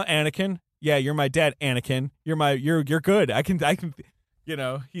like, Anakin. Yeah, you're my dad, Anakin. You're good. I can, you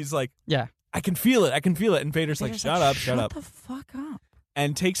know, he's like, I can feel it. And Vader's like, shut up. Shut the fuck up.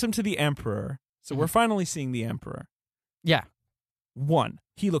 And takes him to the Emperor. So we're finally seeing the Emperor. Yeah. One,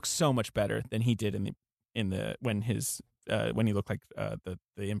 he looks so much better than he did when he looked like the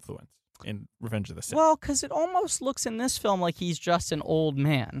influence in Revenge of the Sith. Well, because it almost looks in this film like he's just an old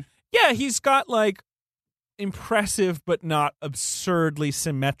man. Yeah, he's got like impressive but not absurdly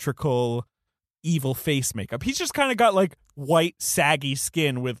symmetrical evil face makeup. He's just kind of got like white saggy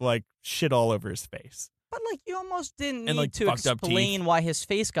skin with like shit all over his face. But like you almost didn't need like, to explain why his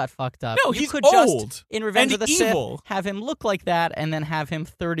face got fucked up. No, you he's could old just, in Revenge and of the evil. Sith, have him look like that, and then have him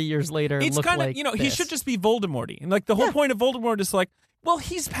 30 years later It's look kind of, like you know, this. he should just be Voldemort-y. And like the whole point of Voldemort is like, well,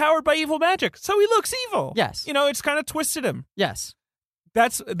 he's powered by evil magic, so he looks evil. Yes. You know, it's kind of twisted him. Yes.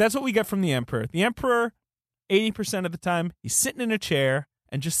 That's what we get from the Emperor. The Emperor, 80% of the time, he's sitting in a chair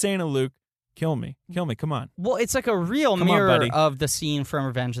and just saying to Luke, kill me, come on. Well, it's like a real Come on, mirror buddy. of the scene from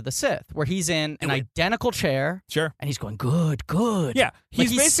Revenge of the Sith, where he's in an identical chair. Sure. And he's going, good. Yeah.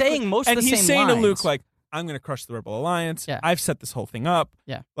 He's saying most of the same lines. And he's saying to Luke, like, I'm going to crush the Rebel Alliance. Yeah. I've set this whole thing up.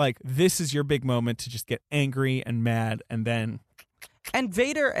 Yeah. Like, this is your big moment to just get angry and mad, and then... And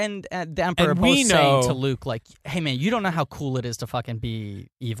Vader and the Emperor And are both we saying know- to Luke, like, hey, man, you don't know how cool it is to fucking be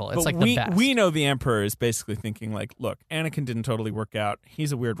evil. It's But like the best. we know the Emperor is basically thinking, like, look, Anakin didn't totally work out.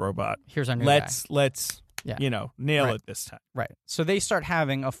 He's a weird robot. Here's our new guy. Let's nail Right. it this time. Right. So they start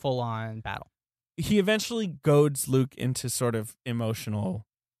having a full-on battle. He eventually goads Luke into sort of emotional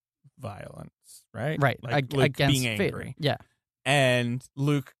violence, right? Right. Like against being angry. Vader. Yeah. And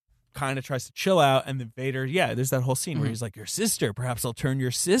Luke kind of tries to chill out, and then Vader, there's that whole scene where he's like, your sister, perhaps I'll turn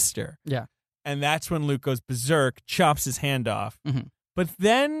your sister. Yeah. And that's when Luke goes berserk, chops his hand off. Mhm. But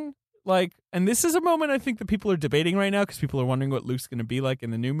then, like, and this is a moment I think that people are debating right now because people are wondering what Luke's going to be like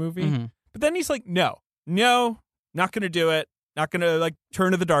in the new movie. Mhm. But then he's like, no, not going to do it. Not going to, like,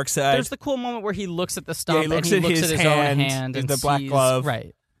 turn to the dark side. There's the cool moment where he looks at the stump he looks and he at looks his at his hand, own hand and the black sees, glove.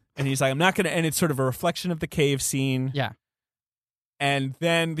 Right. And he's like, I'm not going to, and it's sort of a reflection of the cave scene. Yeah. And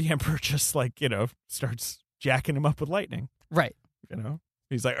then the Emperor just, like, you know, starts jacking him up with lightning. Right. You know?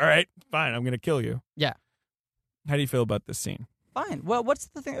 He's like, all right, fine, I'm going to kill you. Yeah. How do you feel about this scene? Fine. Well, what's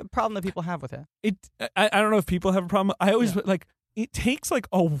the problem that people have with it? I don't know if people have a problem. I always, like, it takes, like,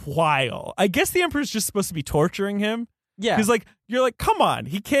 a while. I guess the Emperor's just supposed to be torturing him. Yeah. Because, like, you're like, come on,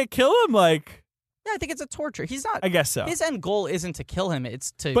 he can't kill him? Like... Yeah, I think it's a torture. He's not... I guess so. His end goal isn't to kill him.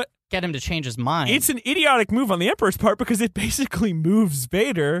 It's to get him to change his mind. It's an idiotic move on the Emperor's part because it basically moves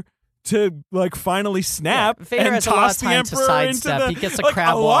Vader to, like, finally snap Vader and has a lot toss of the time Emperor to sidestep. into He gets a like,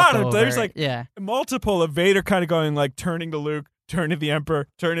 crab a walk lot of, over. There's, like, Yeah. multiple of Vader kind of going, like, turning to Luke, turning to the Emperor,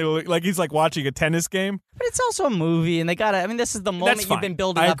 turning to Luke. Like, he's, like, watching a tennis game. But it's also a movie, and they gotta... I mean, this is the moment you've been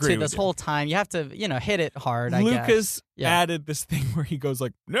building up to this whole time. You have to, you know, hit it hard, I guess. Lucas added this thing where he goes,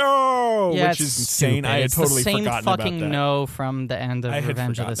 like, no! Yeah, which is insane. stupid. I had totally It's the same forgotten about fucking that. no from the end of I had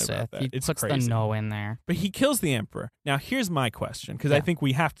Revenge of the forgotten about Sith. that. He It's puts crazy. the no in there. But he kills the Emperor. Now, here's my question, because I think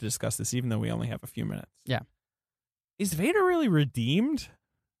we have to discuss this, even though we only have a few minutes. Yeah. Is Vader really redeemed?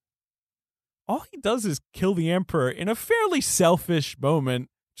 All he does is kill the Emperor in a fairly selfish moment.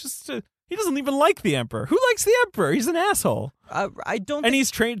 He doesn't even like the Emperor. Who likes the Emperor? He's an asshole. I don't. And he's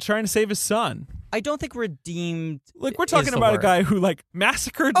trying to save his son. I don't think redeemed. Like, we're talking is the about word. a guy who, like,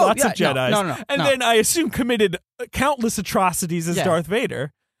 massacred lots of Jedis. No. And then I assume committed countless atrocities as Darth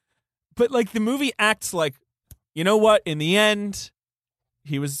Vader. But, like, the movie acts like, you know what? In the end,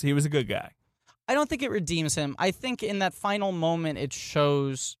 he was a good guy. I don't think it redeems him. I think in that final moment, it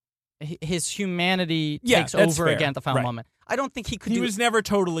shows his humanity takes over fair. again at the final Right. moment. I don't think he could. He was never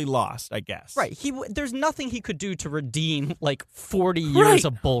totally lost, I guess. Right. There's nothing he could do to redeem like 40 years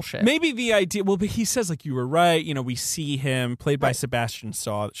of bullshit. Maybe the idea. Well, but he says like you were right. We see him played by Sebastian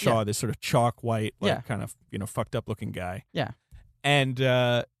Shaw, this sort of chalk white, kind of fucked up looking guy. Yeah. And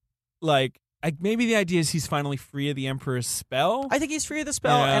maybe the idea is he's finally free of the Emperor's spell. I think he's free of the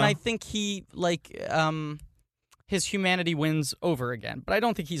spell, and I think he his humanity wins over again. But I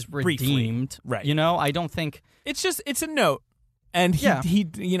don't think he's redeemed. Briefly. Right. I don't think it's a note. And he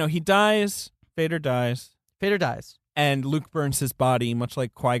dies. Vader dies. And Luke burns his body, much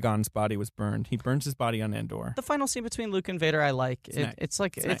like Qui-Gon's body was burned. He burns his body on Endor. The final scene between Luke and Vader, I like. It's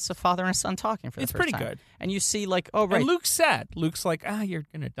nice. A father and a son talking for the first time. It's pretty good. And you see, like, oh, right. And Luke's sad. Luke's like, you're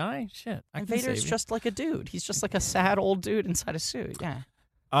going to die? Shit. And Vader's just like a dude. He's just like a sad old dude inside a suit. Yeah.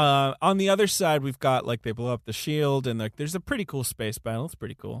 On the other side, we've got, like, they blow up the shield, and there's a pretty cool space battle. It's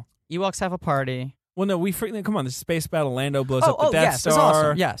pretty cool. Ewoks have a party. Well, no, come on, the space battle. Lando blows up the Death Star. That's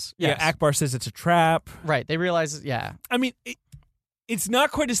awesome. Yes. Yeah, Akbar says it's a trap. Right. They realize, I mean, it's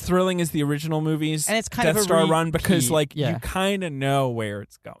not quite as thrilling as the original movies. And it's kind Death of a Star run because, like, you kind of know where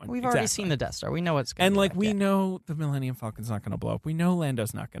it's going. We've already seen the Death Star. We know what's going to be. And, like, we know the Millennium Falcon's not going to blow up. We know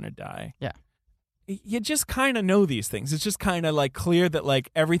Lando's not going to die. Yeah. You just kind of know these things. It's just kind of, like, clear that, like,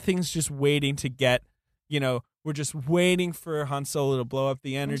 everything's just waiting to get, we're just waiting for Han Solo to blow up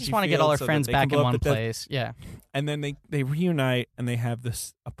the energy. We just want to get all our friends back in one place. Yeah. And then they reunite and they have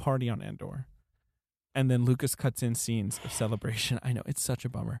a party on Endor. And then Lucas cuts in scenes of celebration. I know, it's such a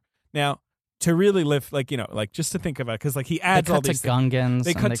bummer. Now, to really live, just to think about it, because, like, he adds all these things.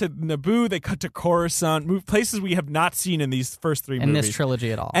 They cut to Naboo, they cut to Coruscant, places we have not seen in these first three movies. In this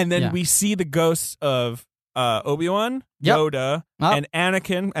trilogy at all. And then we see the ghosts of Obi-Wan, Yoda, and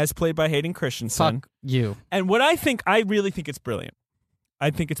Anakin, as played by Hayden Christensen. Fuck you. And what I really think it's brilliant.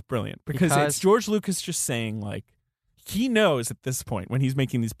 I think it's brilliant because it's George Lucas just saying, like, he knows at this point when he's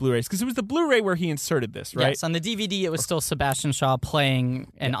making these Blu-rays, because it was the Blu-ray where he inserted this, right? Yes, on the DVD it was still Sebastian Shaw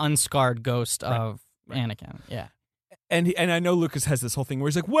playing an unscarred ghost of Anakin. Yeah. And I know Lucas has this whole thing where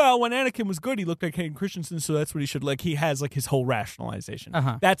he's like, well, when Anakin was good, he looked like Hayden Christensen, so that's what he should like. He has like his whole rationalization.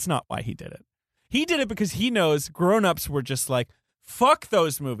 That's not why he did it. He did it because he knows grown-ups were just like, fuck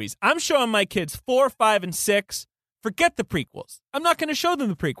those movies. I'm showing my kids 4, 5, and 6. Forget the prequels. I'm not going to show them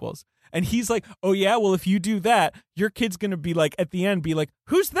the prequels. And he's like, oh, yeah, well, if you do that, your kid's going to be like, at the end, be like,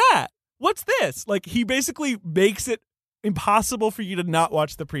 who's that? What's this? Like, he basically makes it impossible for you to not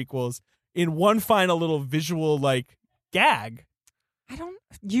watch the prequels in one final little visual, like, gag.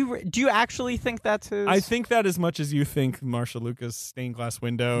 Do you actually think that's his? I think that as much as you think Marshall Lucas stained glass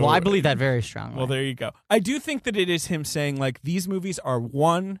window. Well, I believe that very strongly. Well, there you go. I do think that it is him saying, like, these movies are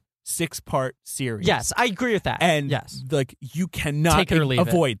one 6-part series. Yes, I agree with that. And yes, like, you cannot take it or leave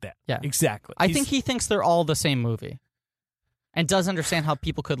avoid that. Yeah, exactly. I think he thinks they're all the same movie, and does understand how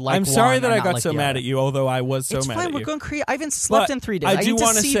people could like. I'm sorry that I got like so mad at you, although I was so mad at you. It's fine. We're going crazy. I haven't slept in 3 days. I do need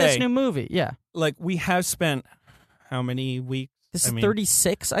to see this new movie. Yeah, like, we have spent how many weeks? This is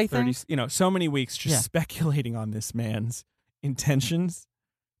 36, I think. 30, so many weeks just speculating on this man's intentions.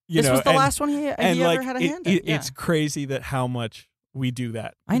 This was the last one he ever had a hand in. It's crazy that how much we do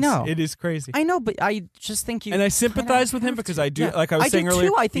that. I know. It is crazy. I know, but I just think you... And I sympathize with him because I do, like I was saying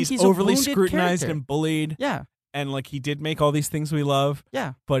earlier, I think he's overly a wounded scrutinized character. and bullied. Yeah. And, like, he did make all these things we love.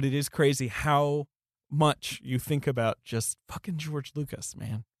 Yeah. But it is crazy how much you think about just fucking George Lucas,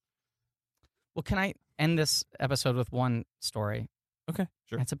 man. Well, can I end this episode with one story? Okay,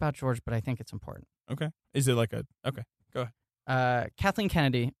 sure. It's about George, but I think it's important. Okay. Is it like okay, go ahead. Kathleen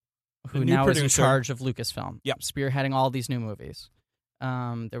Kennedy, who now is in charge of Lucasfilm, spearheading all these new movies.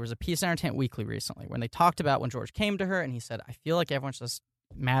 There was a piece in Entertainment Weekly recently when they talked about when George came to her and he said, I feel like everyone's just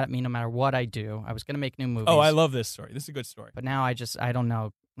mad at me no matter what I do. I was going to make new movies. Oh, I love this story. This is a good story. But now I don't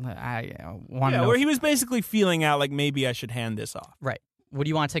know. I want to know. Where he was basically feeling out like maybe I should hand this off. Right. Would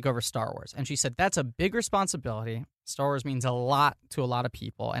you want to take over Star Wars? And she said, that's a big responsibility. Star Wars means a lot to a lot of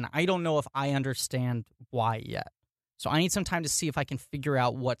people, and I don't know if I understand why yet. So I need some time to see if I can figure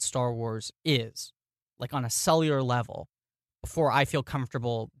out what Star Wars is, like on a cellular level, before I feel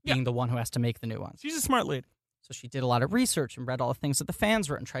comfortable being the one who has to make the new ones. She's a smart lady. So she did a lot of research and read all the things that the fans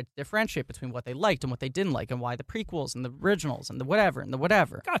wrote and tried to differentiate between what they liked and what they didn't like and why the prequels and the originals and the whatever and the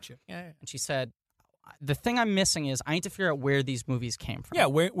whatever. Gotcha. Yeah. And she said, the thing I'm missing is I need to figure out where these movies came from. Yeah,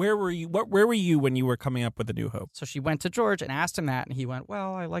 where were you? Where were you when you were coming up with A New Hope? So she went to George and asked him that, and he went,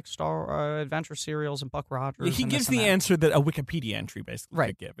 well, I like adventure serials and Buck Rogers. He gives the answer that a Wikipedia entry basically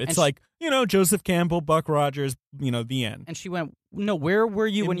could give. It's and like, Joseph Campbell, Buck Rogers, the end. And she went, no, where were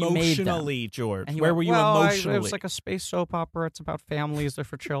you when you made them? Emotionally, George. And where went, were you well, emotionally? It was like a space soap opera. It's about families. They're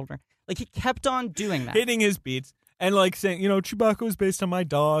for children. Like, he kept on doing that. Hitting his beats. And like saying, Chewbacca was based on my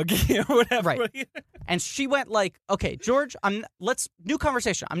dog, whatever. Right. And she went like, okay, George, new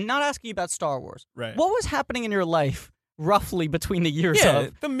conversation. I'm not asking you about Star Wars. Right. What was happening in your life roughly between the years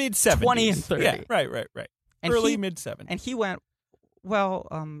of the mid-70s. 20 and 30? Yeah, right. And early mid-70s. And he went, well,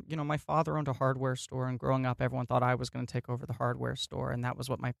 my father owned a hardware store, and growing up, everyone thought I was going to take over the hardware store, and that was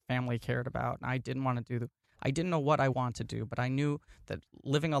what my family cared about. And I didn't want to I didn't know what I wanted to do, but I knew that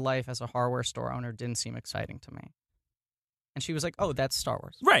living a life as a hardware store owner didn't seem exciting to me. And she was like, oh, that's Star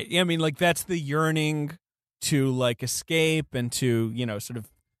Wars. Right. I mean, like, that's the yearning to, like, escape and to, sort of...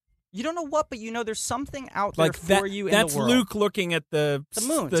 You don't know what, but there's something out there for you in the world. That's Luke looking at the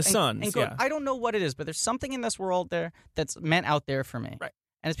moons, the suns. And going, I don't know what it is, but there's something in this world there that's meant out there for me. Right.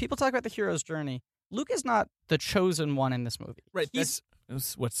 And as people talk about the hero's journey, Luke is not the chosen one in this movie. Right. It's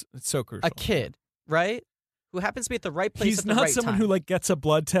so crucial. A kid, right? Who happens to be at the right place at the right time. He's not someone who like gets a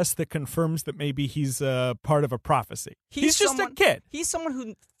blood test that confirms that maybe he's part of a prophecy. He's just a kid. He's someone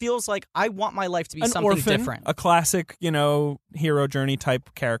who feels like, I want my life to be an something orphan, different. A classic, hero journey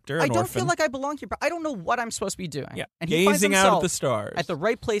type character. I don't orphan. feel like I belong here, but I don't know what I'm supposed to be doing. Yeah. And he gazing finds out at the stars. At the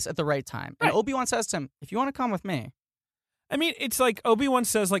right place at the right time. Right. And Obi-Wan says to him, if you want to come with me. I mean, it's like Obi-Wan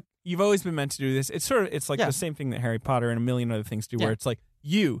says, like, you've always been meant to do this. It's like the same thing that Harry Potter and a million other things do, where it's like,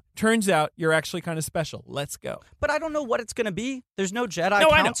 turns out you're actually kind of special. Let's go. But I don't know what it's going to be. There's no Jedi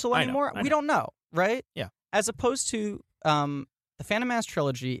Council anymore. I know. We don't know, right? Yeah. As opposed to the Phantom Menace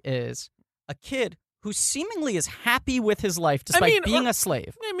trilogy is a kid who seemingly is happy with his life despite being a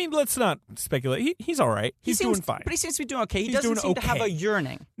slave. I mean, let's not speculate. He's all right. He's doing fine. But he seems to be doing okay. He doesn't seem to have a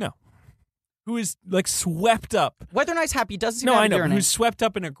yearning. No. Who is, like, swept up. Whether or not he's happy, he doesn't seem to have a yearning. Who's swept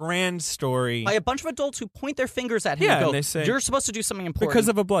up in a grand story. By a bunch of adults who point their fingers at him and go, and they say, you're supposed to do something important. Because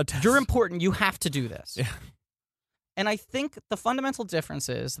of a blood test. You're important. You have to do this. Yeah. And I think the fundamental difference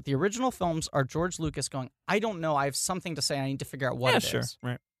is that the original films are George Lucas going, I don't know, I have something to say, I need to figure out what it is.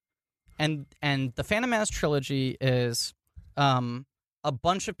 Right. And the Phantom Menace trilogy is a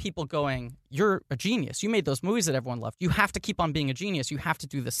bunch of people going, you're a genius. You made those movies that everyone loved. You have to keep on being a genius. You have to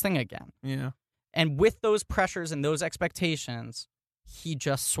do this thing again. Yeah. And with those pressures and those expectations, he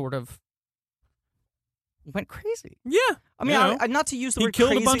just sort of went crazy. Yeah. I mean, not to use the word crazy.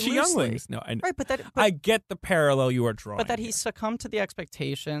 He killed a bunch of loosely. younglings. No, I know. Right, but I get the parallel you are drawing. But that he succumbed to the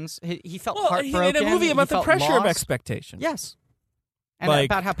expectations. He felt heartbroken. He made a movie about the pressure of expectation. Yes. And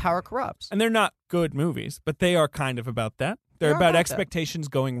about how power corrupts. And they're not good movies, but they are kind of about that. They're about expectations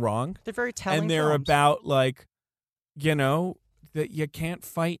going wrong. They're very telling. And they're films. about, like, that you can't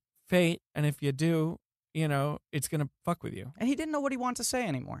fight fate, and if you do, it's going to fuck with you. And he didn't know what he wanted to say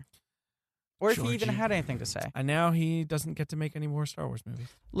anymore. Or Georgie. if he even had anything to say. And now he doesn't get to make any more Star Wars movies.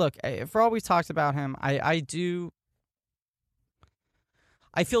 Look, for all we talked about him, I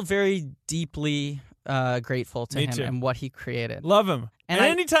feel very deeply grateful to him and what he created. Love him. And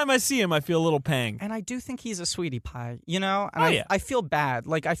anytime I see him, I feel a little pang. And I do think he's a sweetie pie, And I feel bad.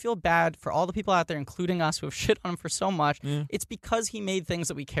 Like, I feel bad for all the people out there, including us, who have shit on him for so much. Yeah. It's because he made things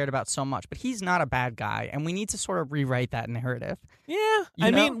that we cared about so much. But he's not a bad guy, and we need to sort of rewrite that narrative. Yeah.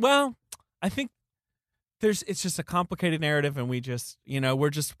 I think it's just a complicated narrative, and we just,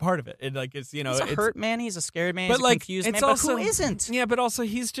 we're just part of it. He's a hurt man, he's a scared man, he's a confused man, also, but who isn't? Yeah, but also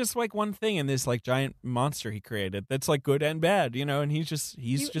he's just like one thing in this like giant monster he created that's like good and bad, and he's just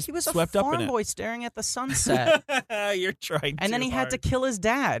he was swept a up in farm it. boy staring at the sunset. You're trying and then he hard. had to kill his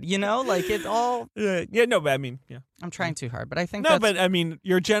dad, like it all. I'm trying too hard, but I think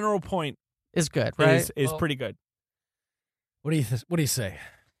your general point is good, right? Is pretty good. What do you say?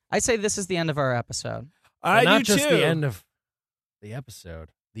 I say this is the end of our episode. Not just the end of the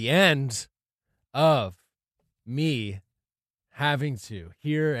episode. The end of me having to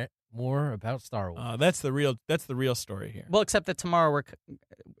hear more about Star Wars. That's the real story here. Well, except that tomorrow we're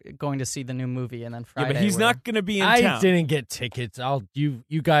going to see the new movie, and then Friday. Yeah, but he's not going to be in town. I didn't get tickets. You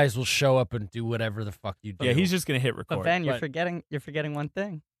guys will show up and do whatever the fuck you do. Yeah, he's just going to hit record. But Ben, you're forgetting one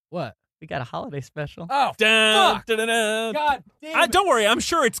thing. What? We got a holiday special. Oh, God damn it. Don't worry, I'm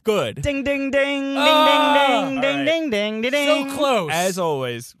sure it's good. Ding, ding, ding, ding, ding, ding, ding, ding, ding, ding. So close. As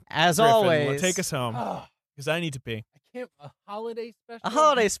always. As Griffin, always. Take us home, because I need to pee. A holiday special? A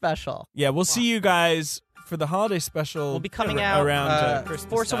holiday special. Yeah, we'll see you guys for the holiday special. We'll be coming out around Christmas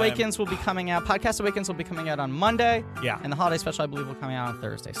Force time. Awakens will be coming out. Podcast Awakens will be coming out on Monday. Yeah. And the holiday special, I believe, will come out on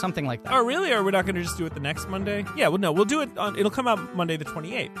Thursday. Something like that. Oh, really? Or we're not going to just do it the next Monday? Yeah, well, no. We'll do it it'll come out Monday the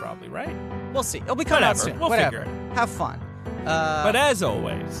 28th, probably, right? We'll see. It'll be coming out soon. We'll figure it. Have fun. But as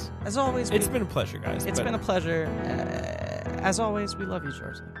always, it's been a pleasure, guys. It's been a pleasure. As always, we love you,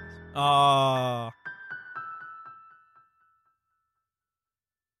 George. Aww.